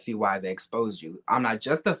 okay, I see why they exposed you. I'm not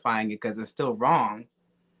justifying it because it's still wrong.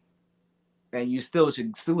 And you still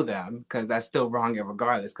should sue them because that's still wrong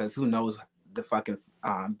regardless. Because who knows the fucking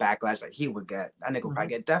backlash that he would get? That nigga would probably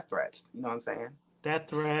get death threats. You know what I'm saying? Death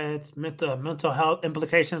threats, mental health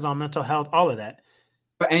implications on mental health, all of that.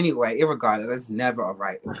 But anyway, irregardless, it's never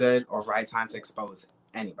a good or right time to expose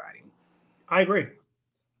anybody. I agree.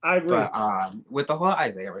 I agree. But with the whole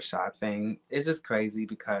Isaiah Rashad thing, it's just crazy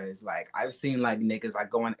because like I've seen like niggas like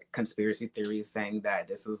going conspiracy theories saying that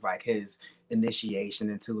this was like his initiation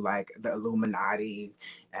into like the Illuminati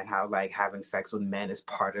and how like having sex with men is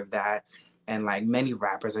part of that. And like many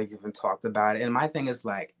rappers have even talked about it. And my thing is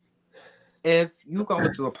like, if you go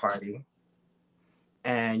to a party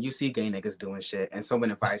and you see gay niggas doing shit and someone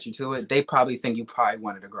invites you to it, they probably think you probably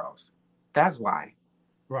one of the girls. That's why.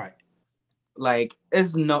 Right. Like,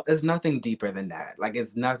 it's nothing deeper than that. Like,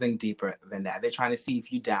 it's nothing deeper than that. They're trying to see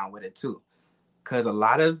if you down with it too. Because a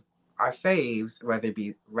lot of our faves, whether it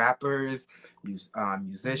be rappers,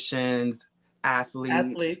 musicians,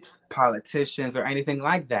 athletes, politicians, or anything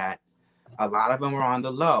like that, a lot of them are on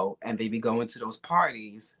the low and they be going to those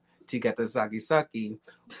parties to get the sucky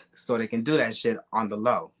so they can do that shit on the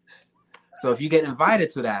low. So if you get invited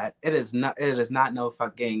to that, it is not no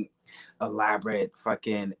fucking elaborate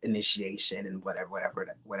fucking initiation and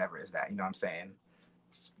whatever is that, you know what I'm saying?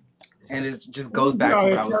 And it just goes back to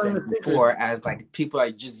what I was saying before, as like people are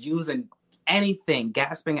just using anything,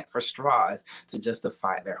 gasping for straws to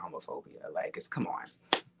justify their homophobia. Like, it's come on.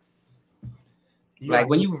 Like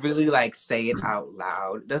when you really like say it out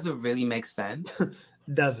loud, does it really make sense?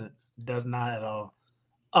 Does not at all.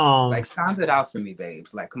 Like, sound it out for me,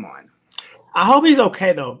 babes. Like, come on. I hope he's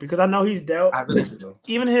okay though, because I know he's dealt. I really do.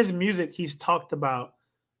 Even his music, he's talked about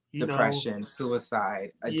depression,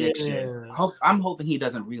 suitcide, addiction. Yeah. I'm hoping he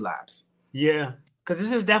doesn't relapse. Yeah, because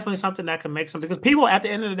this is definitely something that can make something. Because people, at the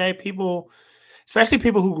end of the day, especially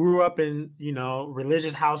people who grew up in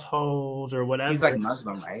religious households or whatever. He's like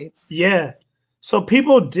Muslim, right? Yeah. So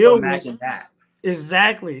people deal with imagine that.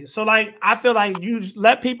 Exactly. So like, I feel like you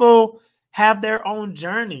let people have their own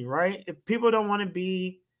journey, right? If people don't want to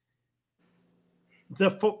be the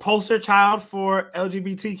poster child for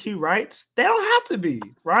LGBTQ rights, they don't have to be,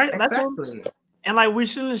 right? Exactly. And like, we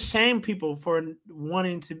shouldn't shame people for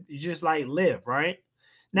wanting to just like live, right?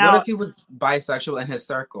 Now, what if he was bisexual in his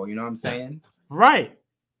circle? You know what I'm saying? Right.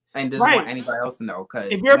 And doesn't want anybody else to know,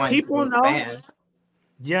 because if your people know, fans.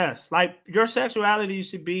 Yes, like your sexuality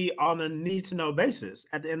should be on a need to know basis.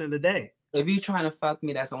 At the end of the day, if you're trying to fuck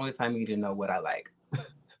me, that's the only time you need to know what I like.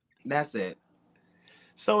 That's it.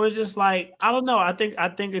 So it's just like, I don't know. I think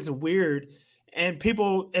it's weird. And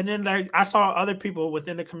then like I saw other people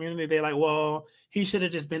within the community, they're like, well, he should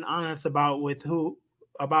have just been honest about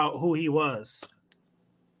who he was.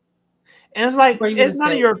 And it's like, it's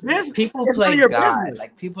none of your business. People play God. Business.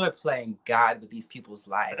 Like, people are playing God with these people's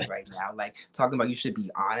lives right now. Like, talking about you should be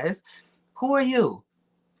honest. Who are you?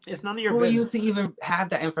 It's none of your business. Who are you to even have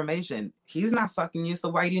that information? He's not fucking you, so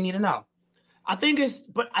why do you need to know? I think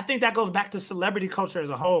that goes back to celebrity culture as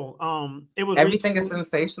a whole. It was everything is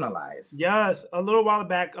sensationalized. Yes, a little while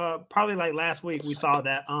back, probably like last week, we saw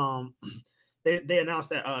that they announced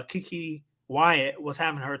that Kiki Wyatt was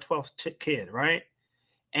having her 12th kid, right?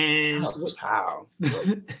 And wow.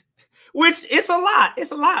 Which it's a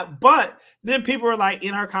lot. But then people are like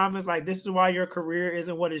in her comments, like, this is why your career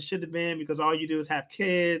isn't what it should have been, because all you do is have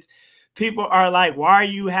kids. People are like, why are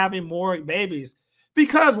you having more babies?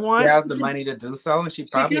 Because one, she has the money to do so, and she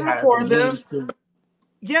probably has the means to.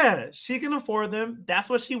 Yeah, she can afford them. That's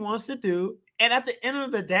what she wants to do. And at the end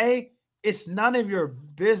of the day, it's none of your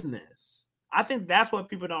business. I think that's what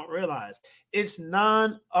people don't realize. It's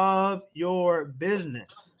none of your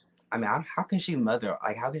business. I mean, how can she mother?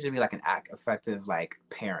 Like, how can she be like an effective like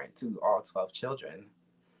parent to all 12 children?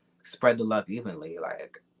 Spread the love evenly.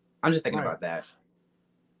 Like, I'm just thinking about that.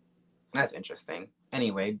 That's interesting.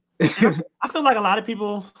 Anyway, I feel like a lot of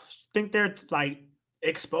people think they're like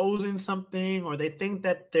exposing something, or they think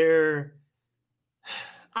that they're,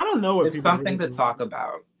 I don't know. It's something to talk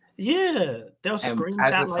about. Yeah, they'll screenshot.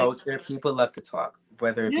 As a culture, people love to talk,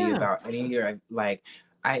 whether it be about any or like.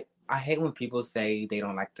 I hate when people say they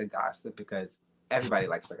don't like to gossip, because everybody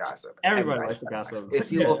likes to gossip. Everybody likes to gossip.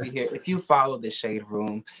 If you over here, if you follow the Shade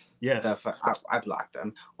Room, yes, I block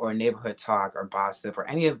them, or Neighborhood Talk, or Gossip, or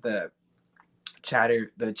any of the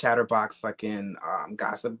Chatterbox fucking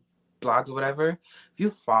gossip blogs or whatever. If you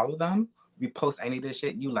follow them, if you post any of this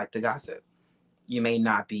shit, you like to gossip. You may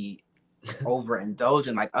not be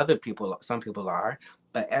overindulgent like other people, some people are,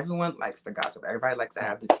 but everyone likes to gossip. Everybody likes to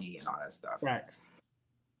have the tea and all that stuff. Right.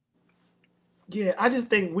 Yeah, I just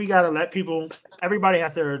think we gotta let people. Everybody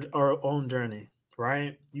has their own journey,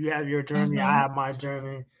 right? You have your journey. I have my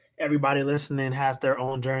journey. Everybody listening has their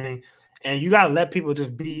own journey, and you gotta let people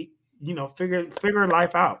just be. Figure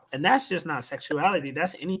life out. And that's just not sexuality.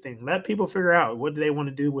 That's anything. Let people figure out what do they want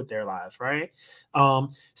to do with their lives, right?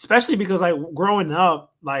 Especially because like growing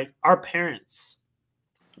up, like our parents,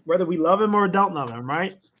 whether we love them or don't love them,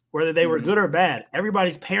 right? whether they were good or bad.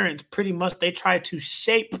 Everybody's parents pretty much, they tried to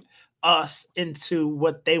shape us into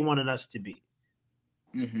what they wanted us to be.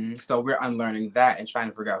 So we're unlearning that and trying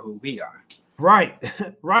to figure out who we are. Right.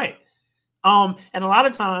 Right. And a lot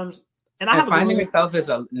of times, and finding yourself is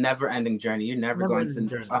a never-ending journey. You're never going to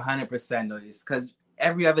 100% notice, because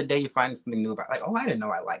every other day you're finding something new about, like, oh, I didn't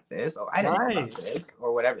know I like this, or I didn't know about this,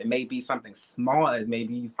 or whatever. It may be something small, as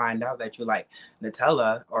maybe you find out that you like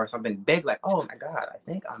Nutella, or something big, like, oh my God, I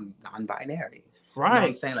think I'm non-binary. Right. You know what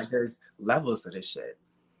I'm saying? Like, there's levels to this shit.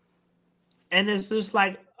 And it's just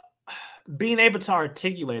like being able to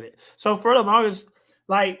articulate it. So for the longest,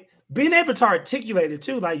 like, being able to articulate it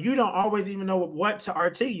too, like, you don't always even know what to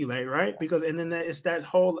articulate, right? Because and then it's that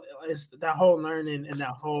whole learning and that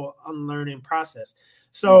whole unlearning process.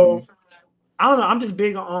 So I don't know. I'm just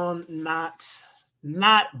big on not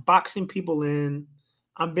boxing people in.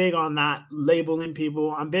 I'm big on not labeling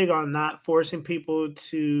people. I'm big on not forcing people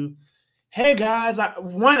to, hey guys,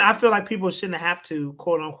 I feel like people shouldn't have to,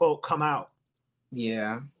 quote unquote, come out.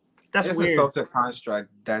 Yeah. That's it's weird. A social construct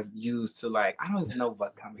that's used to, like, I don't even know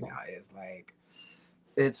what coming out is. Like,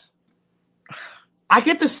 it's, I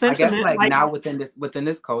get the sense, I guess, like now within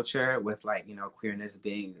this culture, with, like, you know, queerness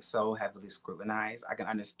being so heavily scrutinized, I can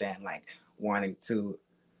understand, like, wanting to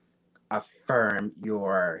affirm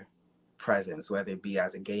your presence, whether it be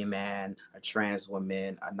as a gay man, a trans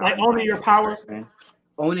woman, a non-binary, like owning your power person,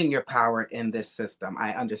 owning your power in this system.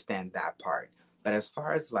 I understand that part, but as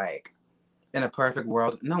far as, like, in a perfect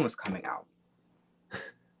world, no one's coming out,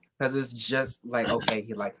 because it's just like, okay,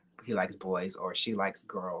 he likes boys, or she likes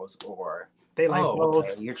girls, or they like both.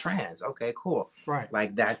 Okay, you're trans. Okay, cool. Right.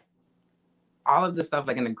 Like, that's all of this stuff,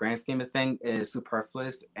 like, in the grand scheme of things, is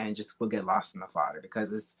superfluous and just will get lost in the fodder,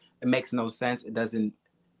 because it makes no sense. It doesn't.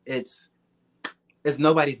 It's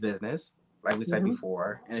nobody's business, like we said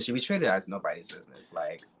before, and it should be treated as nobody's business.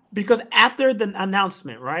 Like, because after the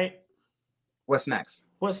announcement, right? What's next?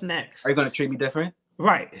 What's next? Are you going to treat me different?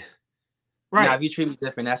 Right. Right. Now, if you treat me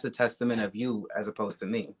different, that's a testament of you as opposed to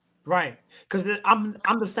me. Right. Because I'm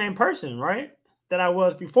the same person, right, that I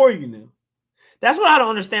was before you knew. That's what I don't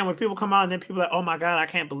understand when people come out and then people are like, oh my God, I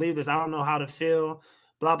can't believe this. I don't know how to feel,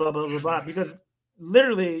 blah, blah, blah, blah, blah. Because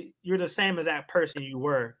literally you're the same as that person you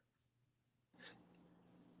were.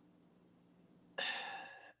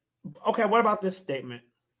 Okay, what about this statement?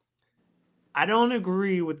 I don't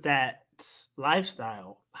agree with that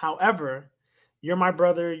lifestyle. However, you're my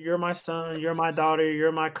brother, you're my son, you're my daughter,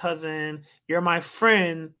 you're my cousin, you're my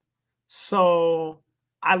friend. So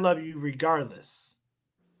I love you regardless.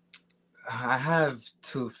 I have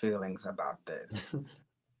two feelings about this.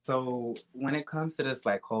 So when it comes to this,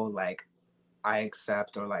 like, whole, like, I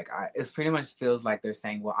accept, or like, it pretty much feels like they're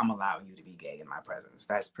saying, well, I'm allowing you to be gay in my presence.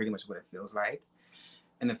 That's pretty much what it feels like.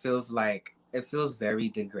 And it feels very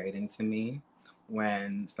degrading to me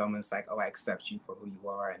when someone's like, oh, I accept you for who you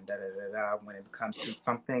are, and da-da-da-da, when it comes to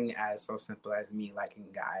something as so simple as me liking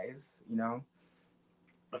guys, you know?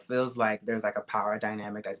 It feels like there's, like, a power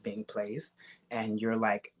dynamic that's being placed, and you're,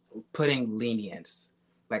 like, putting lenience.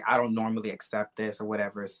 Like, I don't normally accept this or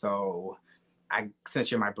whatever, so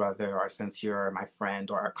since you're my brother, or since you're my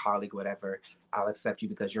friend or a colleague, whatever, I'll accept you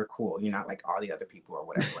because you're cool. You're not like all the other people, or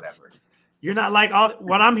whatever. You're not like all.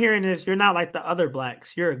 What I'm hearing is you're not like the other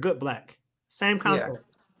blacks. You're a good black. Same concept.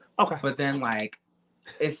 Yeah. Okay. But then, like,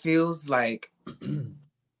 it feels like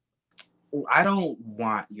I don't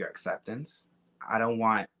want your acceptance. I don't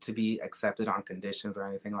want to be accepted on conditions or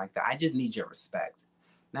anything like that. I just need your respect.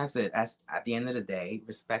 That's it. At the end of the day,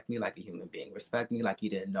 respect me like a human being. Respect me like you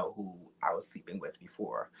didn't know who I was sleeping with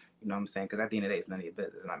before. You know what I'm saying? Because at the end of the day, it's none of your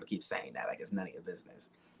business. And I'm going to keep saying that. Like, it's none of your business.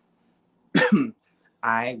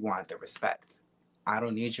 I want the respect. I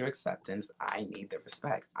don't need your acceptance. I need the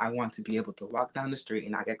respect. I want to be able to walk down the street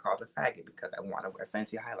and not get called a faggot because I want to wear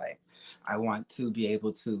fancy highlight. I want to be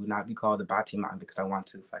able to not be called a batiman because I want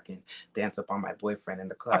to fucking dance up on my boyfriend in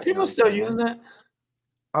the club. Are people still using that?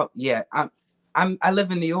 Oh yeah, I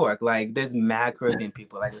live in New York. Like, there's mad Caribbean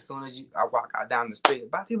people. Like, as soon as I walk out down the street,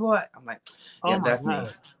 Bati boy, I'm like, yeah, that's me.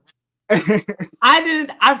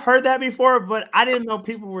 I've heard that before, but I didn't know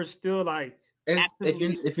people were still like.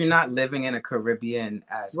 If you're not living in a Caribbean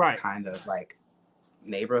as kind of like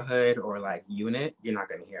neighborhood or like unit, you're not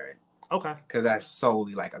gonna hear it. Okay. Because that's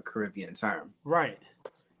solely like a Caribbean term. Right.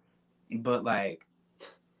 But like,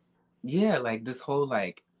 yeah, like this whole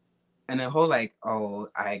like, and the whole like, oh,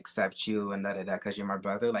 I accept you and that because you're my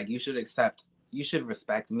brother. Like, you should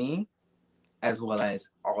respect me as well as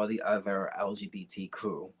all the other LGBT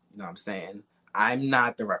crew. You know what I'm saying? I'm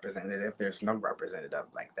not the representative. There's no representative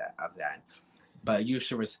like that of that. But you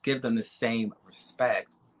should give them the same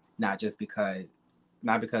respect, not just because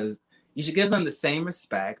not because you should give them the same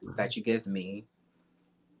respect that you give me,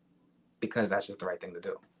 because that's just the right thing to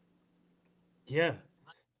do. Yeah,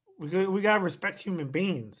 we gotta respect human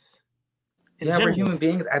beings. Yeah, we're human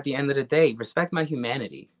beings at the end of the day. Respect my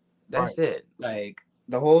humanity. That's it. Like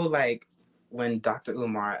the whole like when Dr.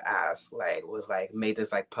 Umar asked, like, was like made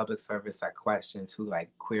this like public service like question to like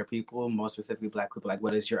queer people, more specifically Black people, like,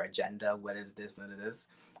 what is your agenda? What is this? None of this.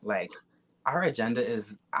 Like, our agenda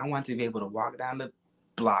is I want to be able to walk down the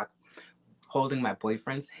block holding my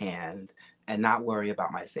boyfriend's hand and not worry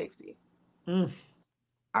about my safety.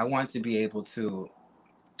 I want to be able to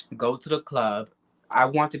go to the club. I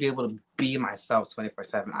want to be able to be myself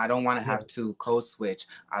 24/7. I don't want to have to code switch.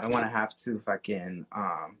 I don't want to have to fucking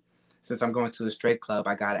since I'm going to a straight club,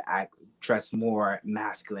 I gotta dress more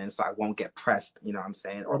masculine so I won't get pressed, you know what I'm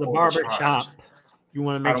saying? Or the barber shop. You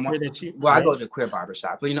want to make sure that you I go to a queer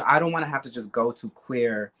barbershop, but you know, I don't want to have to just go to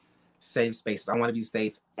queer safe spaces. I want to be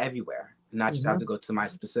safe everywhere, not just have to go to my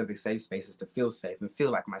specific safe spaces to feel safe and feel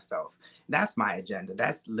like myself. That's my agenda.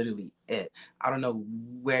 That's literally it. I don't know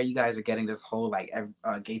where you guys are getting this whole like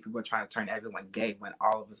gay people are trying to turn everyone gay when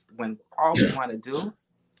all we want to do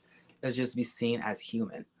is just be seen as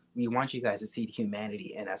human. We want you guys to see the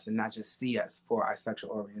humanity in us and not just see us for our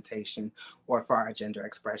sexual orientation or for our gender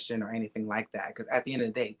expression or anything like that. Because at the end of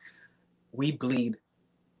the day, we bleed.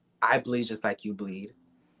 I bleed just like you bleed.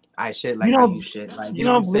 I shit like how you shit. Like you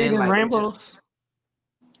know what I'm saying? Like rainbows? just,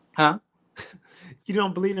 huh? You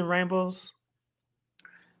don't bleed in rainbows?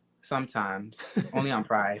 Sometimes. Only on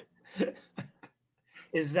Pride.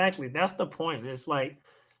 Exactly. That's the point. It's like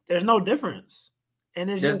there's no difference. And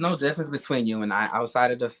there's no difference between you and I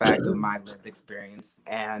outside of the fact of my lived experience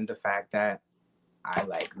and the fact that I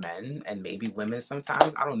like men and maybe women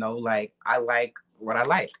sometimes. I don't know. Like I like what I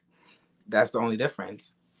like. That's the only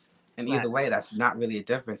difference. And either way, that's not really a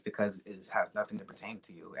difference because it has nothing to pertain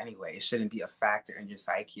to you anyway. It shouldn't be a factor in your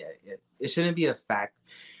psyche. It shouldn't be a fact.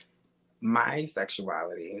 My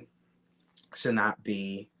sexuality should not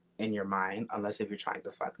be in your mind unless if you're trying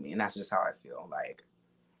to fuck me. And that's just how I feel. Like,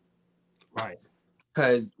 right.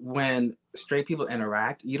 Because when straight people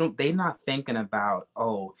interact, they're not thinking about,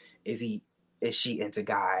 oh, is she into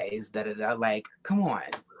guys? Da da da. Like, come on.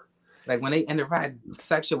 Like when they interact,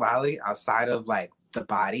 sexuality outside of like the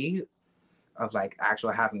body of like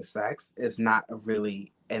actual having sex is not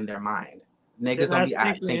really in their mind. Niggas don't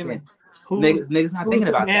be thinking. Niggas not thinking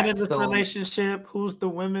about man that. In this relationship, who's the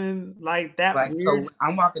women like that? Like weird? So,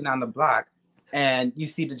 I'm walking down the block, and you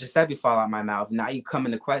see the Giuseppe fall out my mouth. Now you come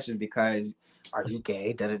into questions because are you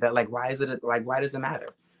gay? Da da da. Like why is it like why does it matter?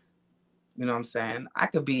 You know what I'm saying? I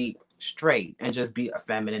could be straight and just be a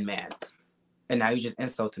feminine man. And now you just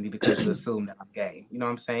insulted me because you assume that I'm gay. You know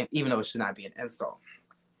what I'm saying? Even though it should not be an insult.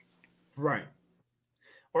 Right.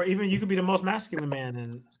 Or even you could be the most masculine man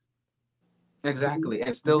and exactly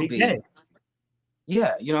and still be gay.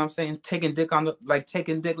 Yeah, you know what I'm saying? Taking dick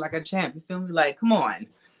like a champ. You feel me? Like, come on.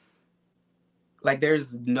 Like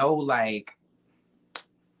there's no like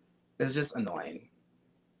it's just annoying.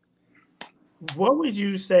 What would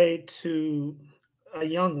you say to a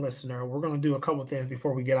young listener? We're going to do a couple of things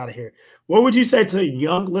before we get out of here. What would you say to a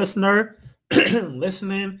young listener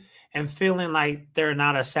listening and feeling like they're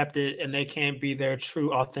not accepted and they can't be their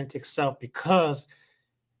true, authentic self because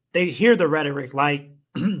they hear the rhetoric like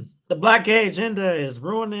the Black gay agenda is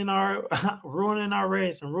ruining our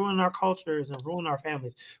race and ruining our cultures and ruining our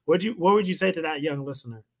families? What would you say to that young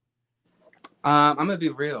listener? I'm gonna be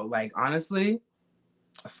real. Like honestly,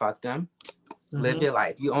 fuck them. Live your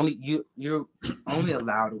life. You're only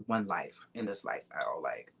allowed one life in this life at all.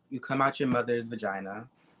 Like you come out your mother's vagina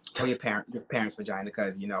or your parents' vagina,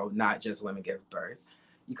 because you know not just women give birth.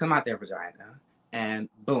 You come out their vagina and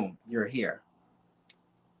boom, you're here.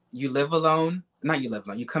 You live alone. Not you live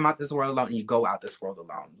alone. You come out this world alone and you go out this world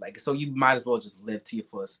alone. Like so, you might as well just live to your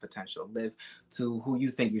fullest potential. Live to who you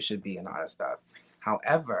think you should be and all that stuff.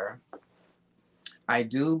 However, I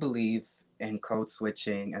do believe in code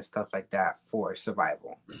switching and stuff like that for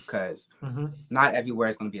survival, because not everywhere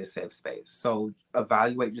is going to be a safe space. So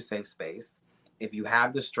evaluate your safe space. If you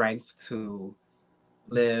have the strength to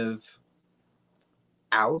live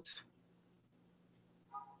out,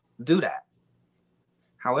 do that.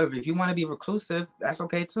 However, if you want to be reclusive, that's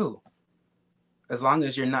okay too. As long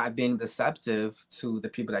as you're not being deceptive to the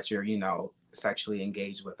people that you're, sexually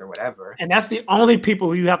engaged with or whatever. And that's the only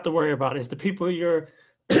people you have to worry about is the people you're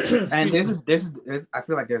and there's I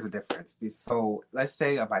feel like there's a difference. So let's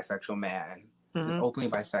say a bisexual man is openly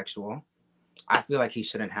bisexual. I feel like he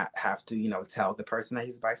shouldn't have to, tell the person that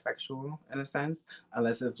he's bisexual in a sense,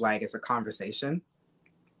 unless if like it's a conversation.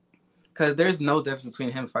 Because there's no difference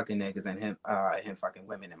between him fucking niggas and him fucking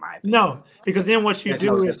women, in my opinion. No, because then what you There's do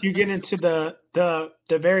no is difference. you get into the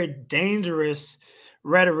very dangerous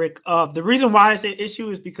rhetoric of the reason why it's an issue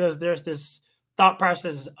is because there's this thought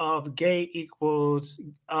process of gay equals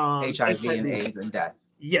HIV and AIDS and death.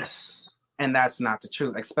 Yes. And that's not the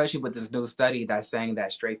truth, especially with this new study that's saying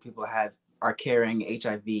that straight people are carrying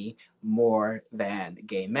HIV more than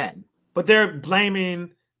gay men. But they're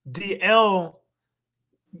blaming DL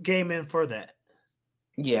gay men for that.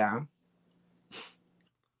 Yeah.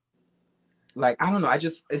 Like, I don't know.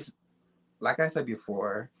 It's like I said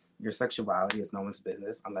before, your sexuality is no one's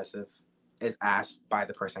business unless if it's asked by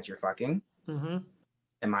the person that you're fucking. Mm-hmm.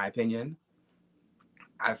 In my opinion,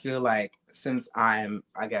 I feel like since I'm,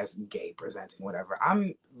 I guess, gay presenting, whatever,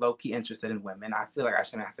 I'm low-key interested in women. I feel like I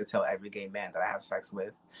shouldn't have to tell every gay man that I have sex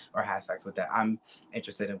with or have sex with that I'm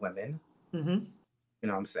interested in women. Mm-hmm. You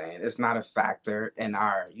know what I'm saying? It's not a factor in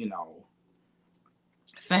our,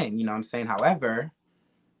 thing. You know what I'm saying? However,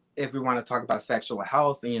 if we want to talk about sexual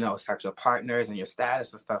health and, sexual partners and your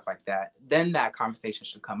status and stuff like that, then that conversation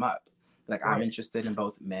should come up. Like, right. I'm interested in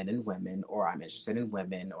both men and women, or I'm interested in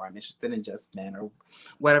women, or I'm interested in just men, or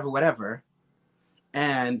whatever.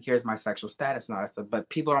 And here's my sexual status and all that stuff. But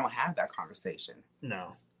people don't have that conversation.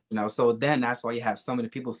 No. So then that's why you have so many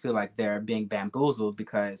people feel like they're being bamboozled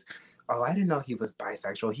because, oh, I didn't know he was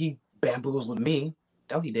bisexual. He bamboozled me.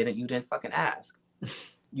 No, he didn't. You didn't fucking ask.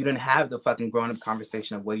 You didn't have the fucking grown-up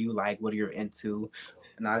conversation of what you like, what you're into.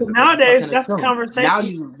 And nowadays, that's the conversation. Now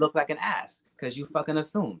you look like an ass because you fucking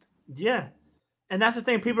assumed. Yeah. And that's the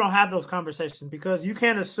thing. People don't have those conversations because you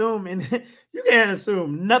can't assume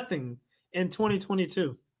nothing in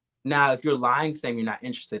 2022. Now, if you're lying saying you're not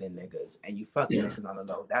interested in niggas and you fucking niggas on the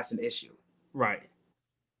low, that's an issue. Right.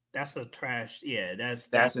 That's a trash. Yeah,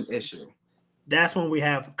 that's an issue. That's when we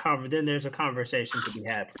have then there's a conversation to be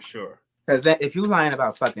had for sure. Because if you lying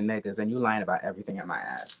about fucking niggas, then you lying about everything in my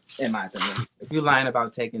ass, in my opinion. If you lying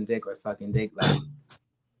about taking dick or sucking dick, like,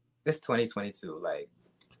 it's 2022, like,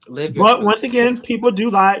 live your But once again, people do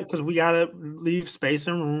lie because we gotta leave space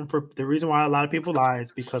and room for the reason why a lot of people lie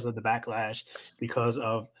is because of the backlash, because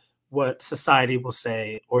of what society will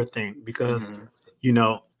say or think, because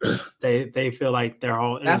they feel like they're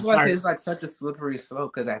all. That's why I say it's like such a slippery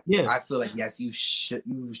slope because I feel like yes, you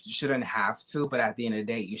shouldn't have to, but at the end of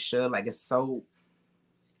the day, you should. Like, it's so.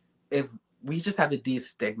 If we just have to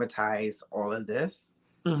destigmatize all of this.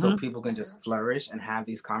 So people can just flourish and have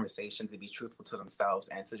these conversations and be truthful to themselves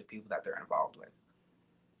and to the people that they're involved with.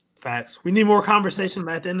 Facts. We need more conversation.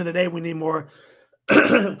 But at the end of the day, we need more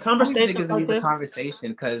conversation. I think it's a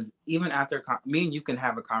conversation because even after me and you can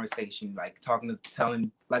have a conversation, like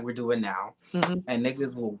telling like we're doing now, and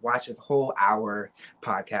niggas will watch this whole hour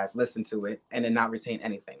podcast, listen to it, and then not retain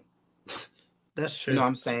anything. That's true. You know what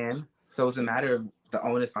I'm saying? So it's a matter of the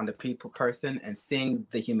onus on the person and seeing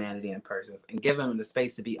the humanity in person and giving them the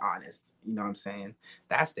space to be honest. You know what I'm saying?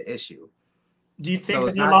 That's the issue. Do you think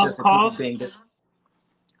it's a lost cause? Do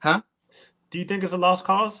you think it's a lost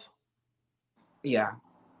cause? Yeah.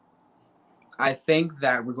 I think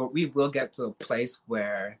that we will get to a place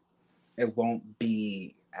where it won't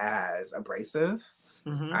be as abrasive.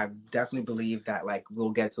 I definitely believe that like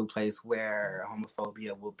we'll get to a place where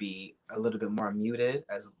homophobia will be a little bit more muted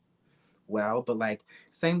as well, but like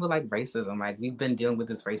same with like racism. Like we've been dealing with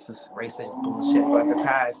this racist bullshit for like the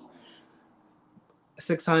past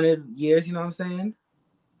 600 years, you know what I'm saying?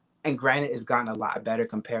 And granted, it's gotten a lot better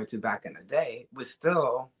compared to back in the day. We're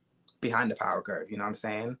still behind the power curve, you know what I'm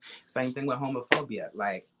saying? Same thing with homophobia.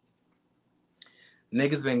 Like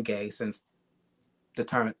niggas been gay since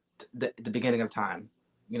the beginning of time,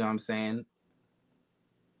 you know what I'm saying?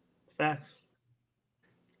 Facts.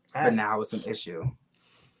 But now it's an issue.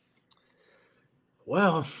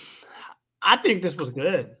 Well, I think this was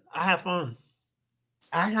good. I had fun.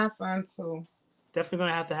 I have fun too. Definitely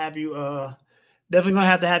gonna have to have you. Definitely gonna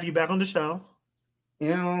have to have you back on the show.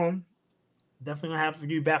 Yeah. Definitely gonna have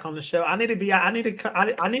you back on the show. I need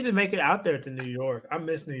to make it out there to New York. I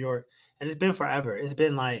miss New York, and it's been forever. It's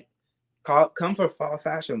been like. Come for Fall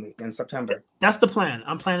Fashion Week in September. That's the plan.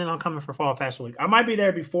 I'm planning on coming for Fall Fashion Week. I might be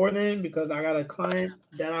there before then because I got a client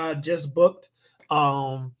that I just booked.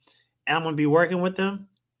 And I'm gonna be working with them.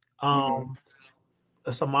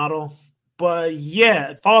 It's a model. But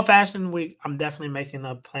yeah, Fall Fashion Week, I'm definitely making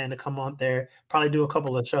a plan to come on there. Probably do a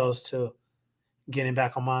couple of shows too. Getting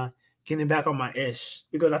back on my ish.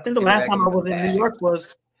 Because I think the last time I was in New York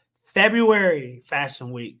was February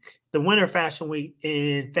Fashion Week. The Winter Fashion Week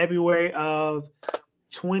in February of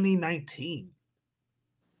 2019.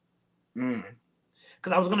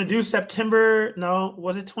 because I was gonna do September. No,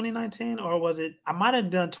 was it 2019 or was it? I might have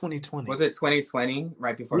done 2020. Was it 2020,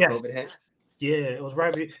 right before Yes. COVID hit? Yeah, it was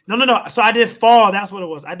right. No. So I did fall. That's what it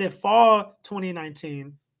was. I did fall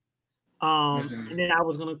 2019. And then I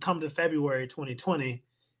was gonna come to February 2020.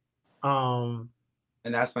 And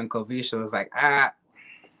that's when Kovisha was like,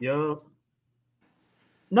 Yo.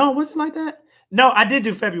 No, was it like that? No, I did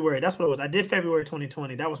do February. That's what it was. I did February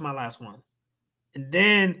 2020. That was my last one. And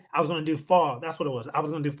then I was gonna do fall. That's what it was. I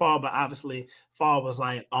was gonna do fall, but obviously fall was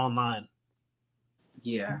like online.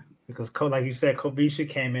 Yeah. Because like you said, Kovisha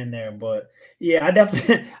came in there. But yeah, I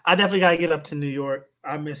definitely gotta get up to New York.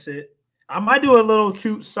 I miss it. I might do a little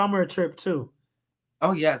cute summer trip too.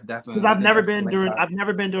 Oh yes, definitely. Because I've never been during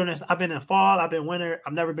this. I've been in fall, I've been winter,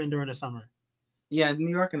 I've never been during the summer. Yeah, New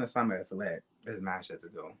York in the summer is lit. There's mad shit to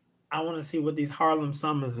do. I want to see what these Harlem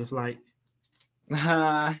summers is like.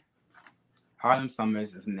 Harlem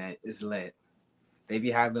summers is lit. They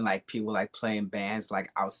be having like people like playing bands like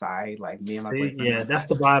outside, like me and my boyfriend. Yeah, that's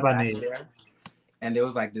the vibe I need. And it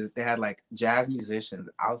was like this, they had like jazz musicians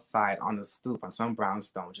outside on the stoop on some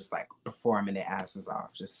brownstone, just like performing their asses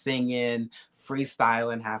off, just singing,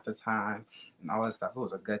 freestyling half the time, and all that stuff. It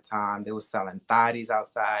was a good time. They were selling thotties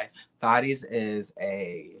outside. Thotties is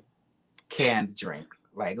a canned drink.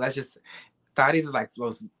 Like, thotties is like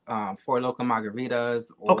those Four Loko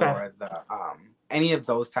margaritas or the any of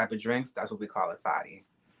those type of drinks. That's what we call a thotty.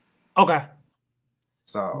 Okay.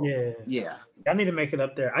 So yeah. I need to make it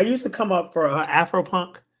up there. I used to come up for Afro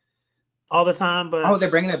punk all the time, but they're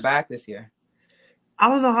bringing it back this year. I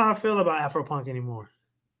don't know how I feel about Afro punk anymore.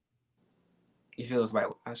 You feel it's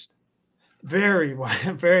whitewashed? Very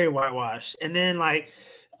whitewashed. And then like,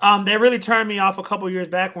 they really turned me off a couple years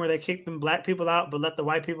back where they kicked them black people out, but let the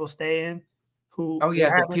white people stay in.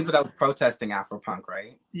 The people that was protesting Afro punk,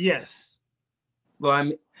 right? Yes.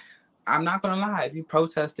 Well, I'm not gonna lie. If you're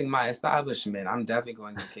protesting my establishment, I'm definitely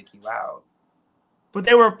going to kick you out. But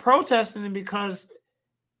they were protesting because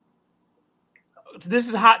this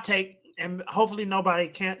is a hot take, and hopefully nobody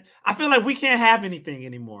can't. I feel like we can't have anything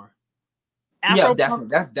anymore. Yeah, definitely.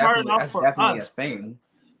 That's definitely a thing.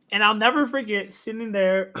 And I'll never forget sitting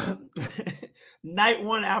there, night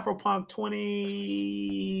one Afropunk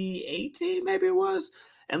 2018, maybe it was,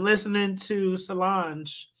 and listening to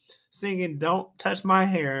Solange singing "Don't Touch My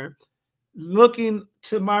Hair," looking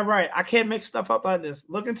to my right. I can't make stuff up like this.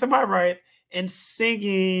 Looking to my right and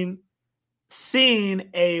seeing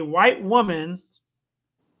a white woman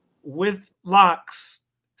with locks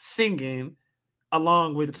singing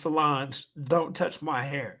along with Solange, "Don't Touch My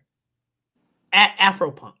Hair" at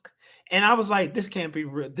Afropunk. And I was like, this can't be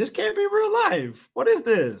real. This can't be real life. What is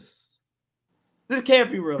this? This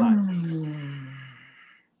can't be real life.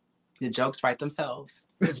 The jokes write themselves.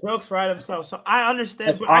 The jokes write themselves. So I understand.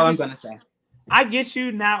 That's all I'm going to say. I get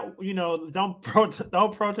you now. Don't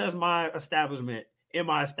protest my establishment in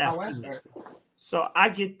my establishment. So I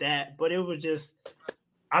get that, but it was just,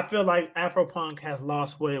 I feel like Afropunk has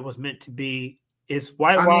lost what it was meant to be. It's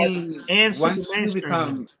whitewashed and once you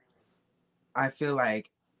become, I feel like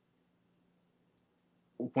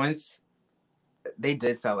once they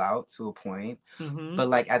did sell out to a point, but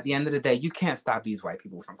like at the end of the day, you can't stop these white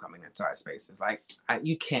people from coming into our spaces. Like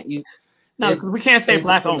you can't. No, because we can't say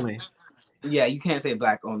black only. Yeah, you can't say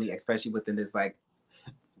black only, especially within this, like,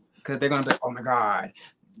 because they're gonna be like, oh my God,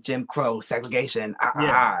 Jim Crow, segregation,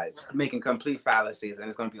 making complete fallacies, and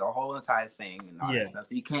it's gonna be a whole entire thing and all that stuff.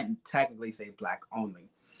 So you can't technically say black only.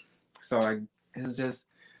 So it's just,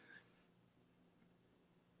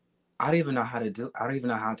 I don't even know how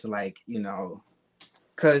to like,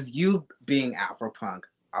 because you being Afropunk,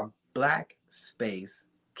 a black space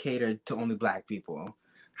catered to only black people.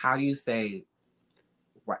 How do you say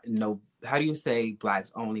how do you say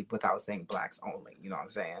blacks only without saying blacks only? You know what I'm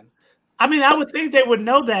saying? I mean, I would think they would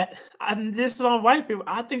know that. This is on white people.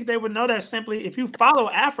 I think they would know that simply if you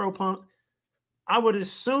follow Afropunk. I would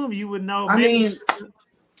assume you would know. I mean,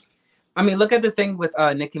 look at the thing with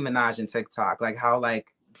Nicki Minaj and TikTok. Like how,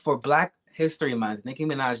 like, for Black History Month, Nicki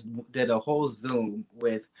Minaj did a whole Zoom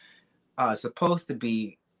with supposed to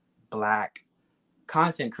be black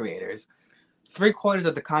content creators. 3/4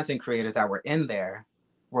 of the content creators that were in there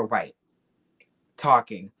were white,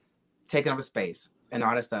 talking, taking up space, and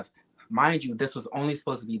all that stuff. Mind you, this was only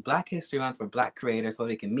supposed to be Black History Month for black creators so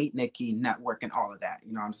they can meet Nicki, network, and all of that.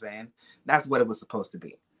 You know what I'm saying? That's what it was supposed to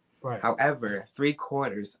be. Right. However,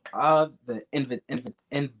 3/4 of the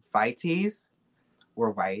invitees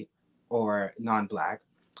were white or non-black,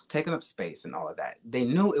 taking up space and all of that. They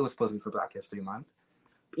knew it was supposed to be for Black History Month,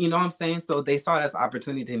 You know what I'm saying? So they saw it as an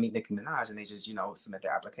opportunity to meet Nicki Minaj, and they just, submit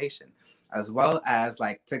their application. As well as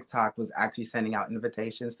like TikTok was actually sending out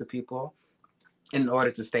invitations to people. In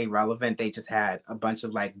order to stay relevant, they just had a bunch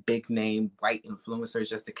of like big name white influencers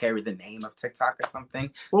just to carry the name of TikTok or something.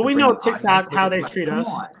 Well, we know TikTok, how they treat us.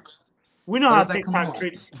 We know how TikTok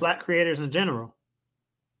treats Black creators in general.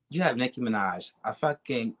 You have Nicki Minaj, a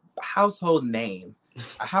fucking household name,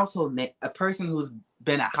 a person who's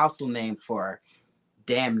been a household name for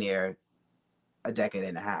damn near a decade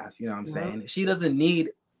and a half. You know what I'm saying? She doesn't need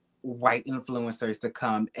white influencers to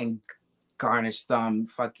come and garnish some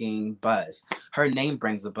fucking buzz. Her name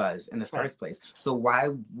brings a buzz in the first place. So why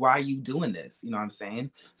are you doing this? You know what I'm saying?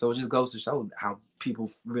 So it just goes to show how people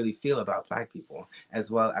really feel about Black people, as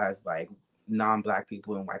well as like non-Black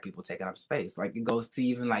people and white people taking up space. Like it goes to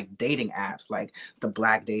even like dating apps, like the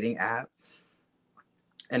Black dating app,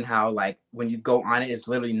 and how like when you go on it, it's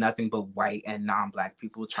literally nothing but white and non-Black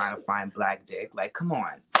people trying to find Black dick. Like, come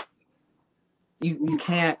on, you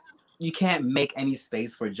can't make any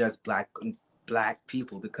space for just black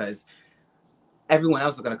people, because everyone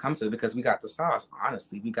else is going to come to it, because we got the sauce.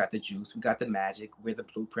 Honestly, we got the juice, we got the magic, we're the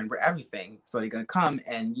blueprint, we're everything. So they're going to come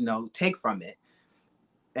and take from it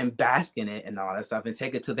and bask in it and all that stuff, and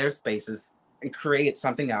take it to their spaces and create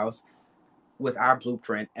something else with our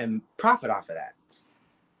blueprint and profit off of that.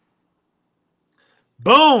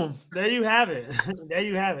 Boom, there you have it. There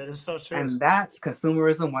you have it. It's so true. And that's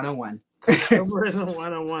consumerism 101. Consumerism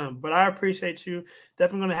 101. But I appreciate you.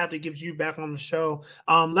 Definitely going to have to give you back on the show.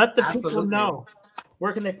 Let the people know,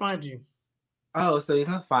 where can they find you? Oh, so you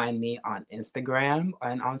can find me on Instagram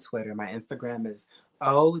and on Twitter. My Instagram is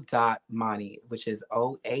o.mani, which is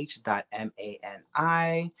oh.mani.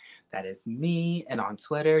 That is me. And on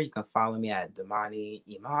Twitter, you can follow me at Damani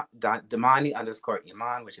 _Iman,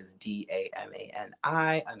 which is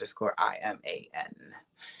DAMANI_IMAN.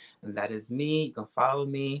 And that is me. You can follow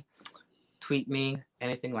me, tweet me,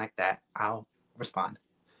 anything like that. I'll respond.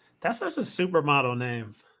 That's such a supermodel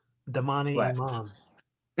name, Damani Iman.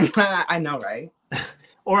 I know, right?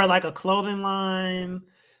 Or like a clothing line.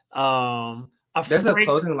 There's a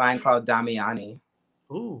clothing line called Damiani.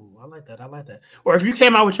 Ooh, I like that. Or if you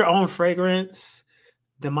came out with your own fragrance,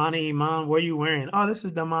 Damani Iman, what are you wearing? Oh, this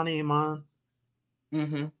is Damani Iman.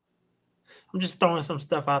 Mm-hmm. I'm just throwing some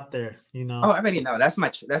stuff out there, Oh, I already know. That's my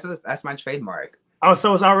trademark. Oh,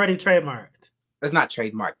 so it's already trademarked. It's not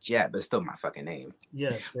trademarked yet, but it's still my fucking name.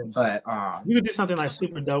 Yeah. But you could do something like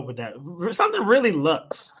super dope with that. Something really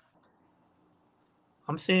luxe.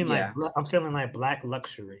 I'm feeling like Black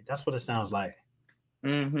luxury. That's what it sounds like.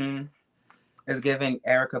 Mm-hmm. It's giving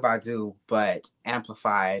Erykah Badu, but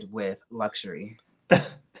amplified with luxury.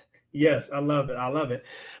 Yes, I love it.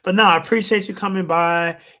 But no, I appreciate you coming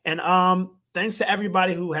by. And thanks to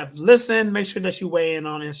everybody who have listened. Make sure that you weigh in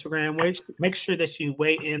on Instagram. Make sure that you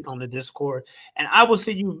weigh in on the Discord. And I will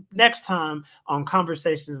see you next time on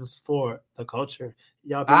Conversations for the Culture.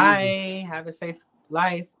 Y'all bye. Have a safe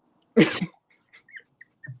life.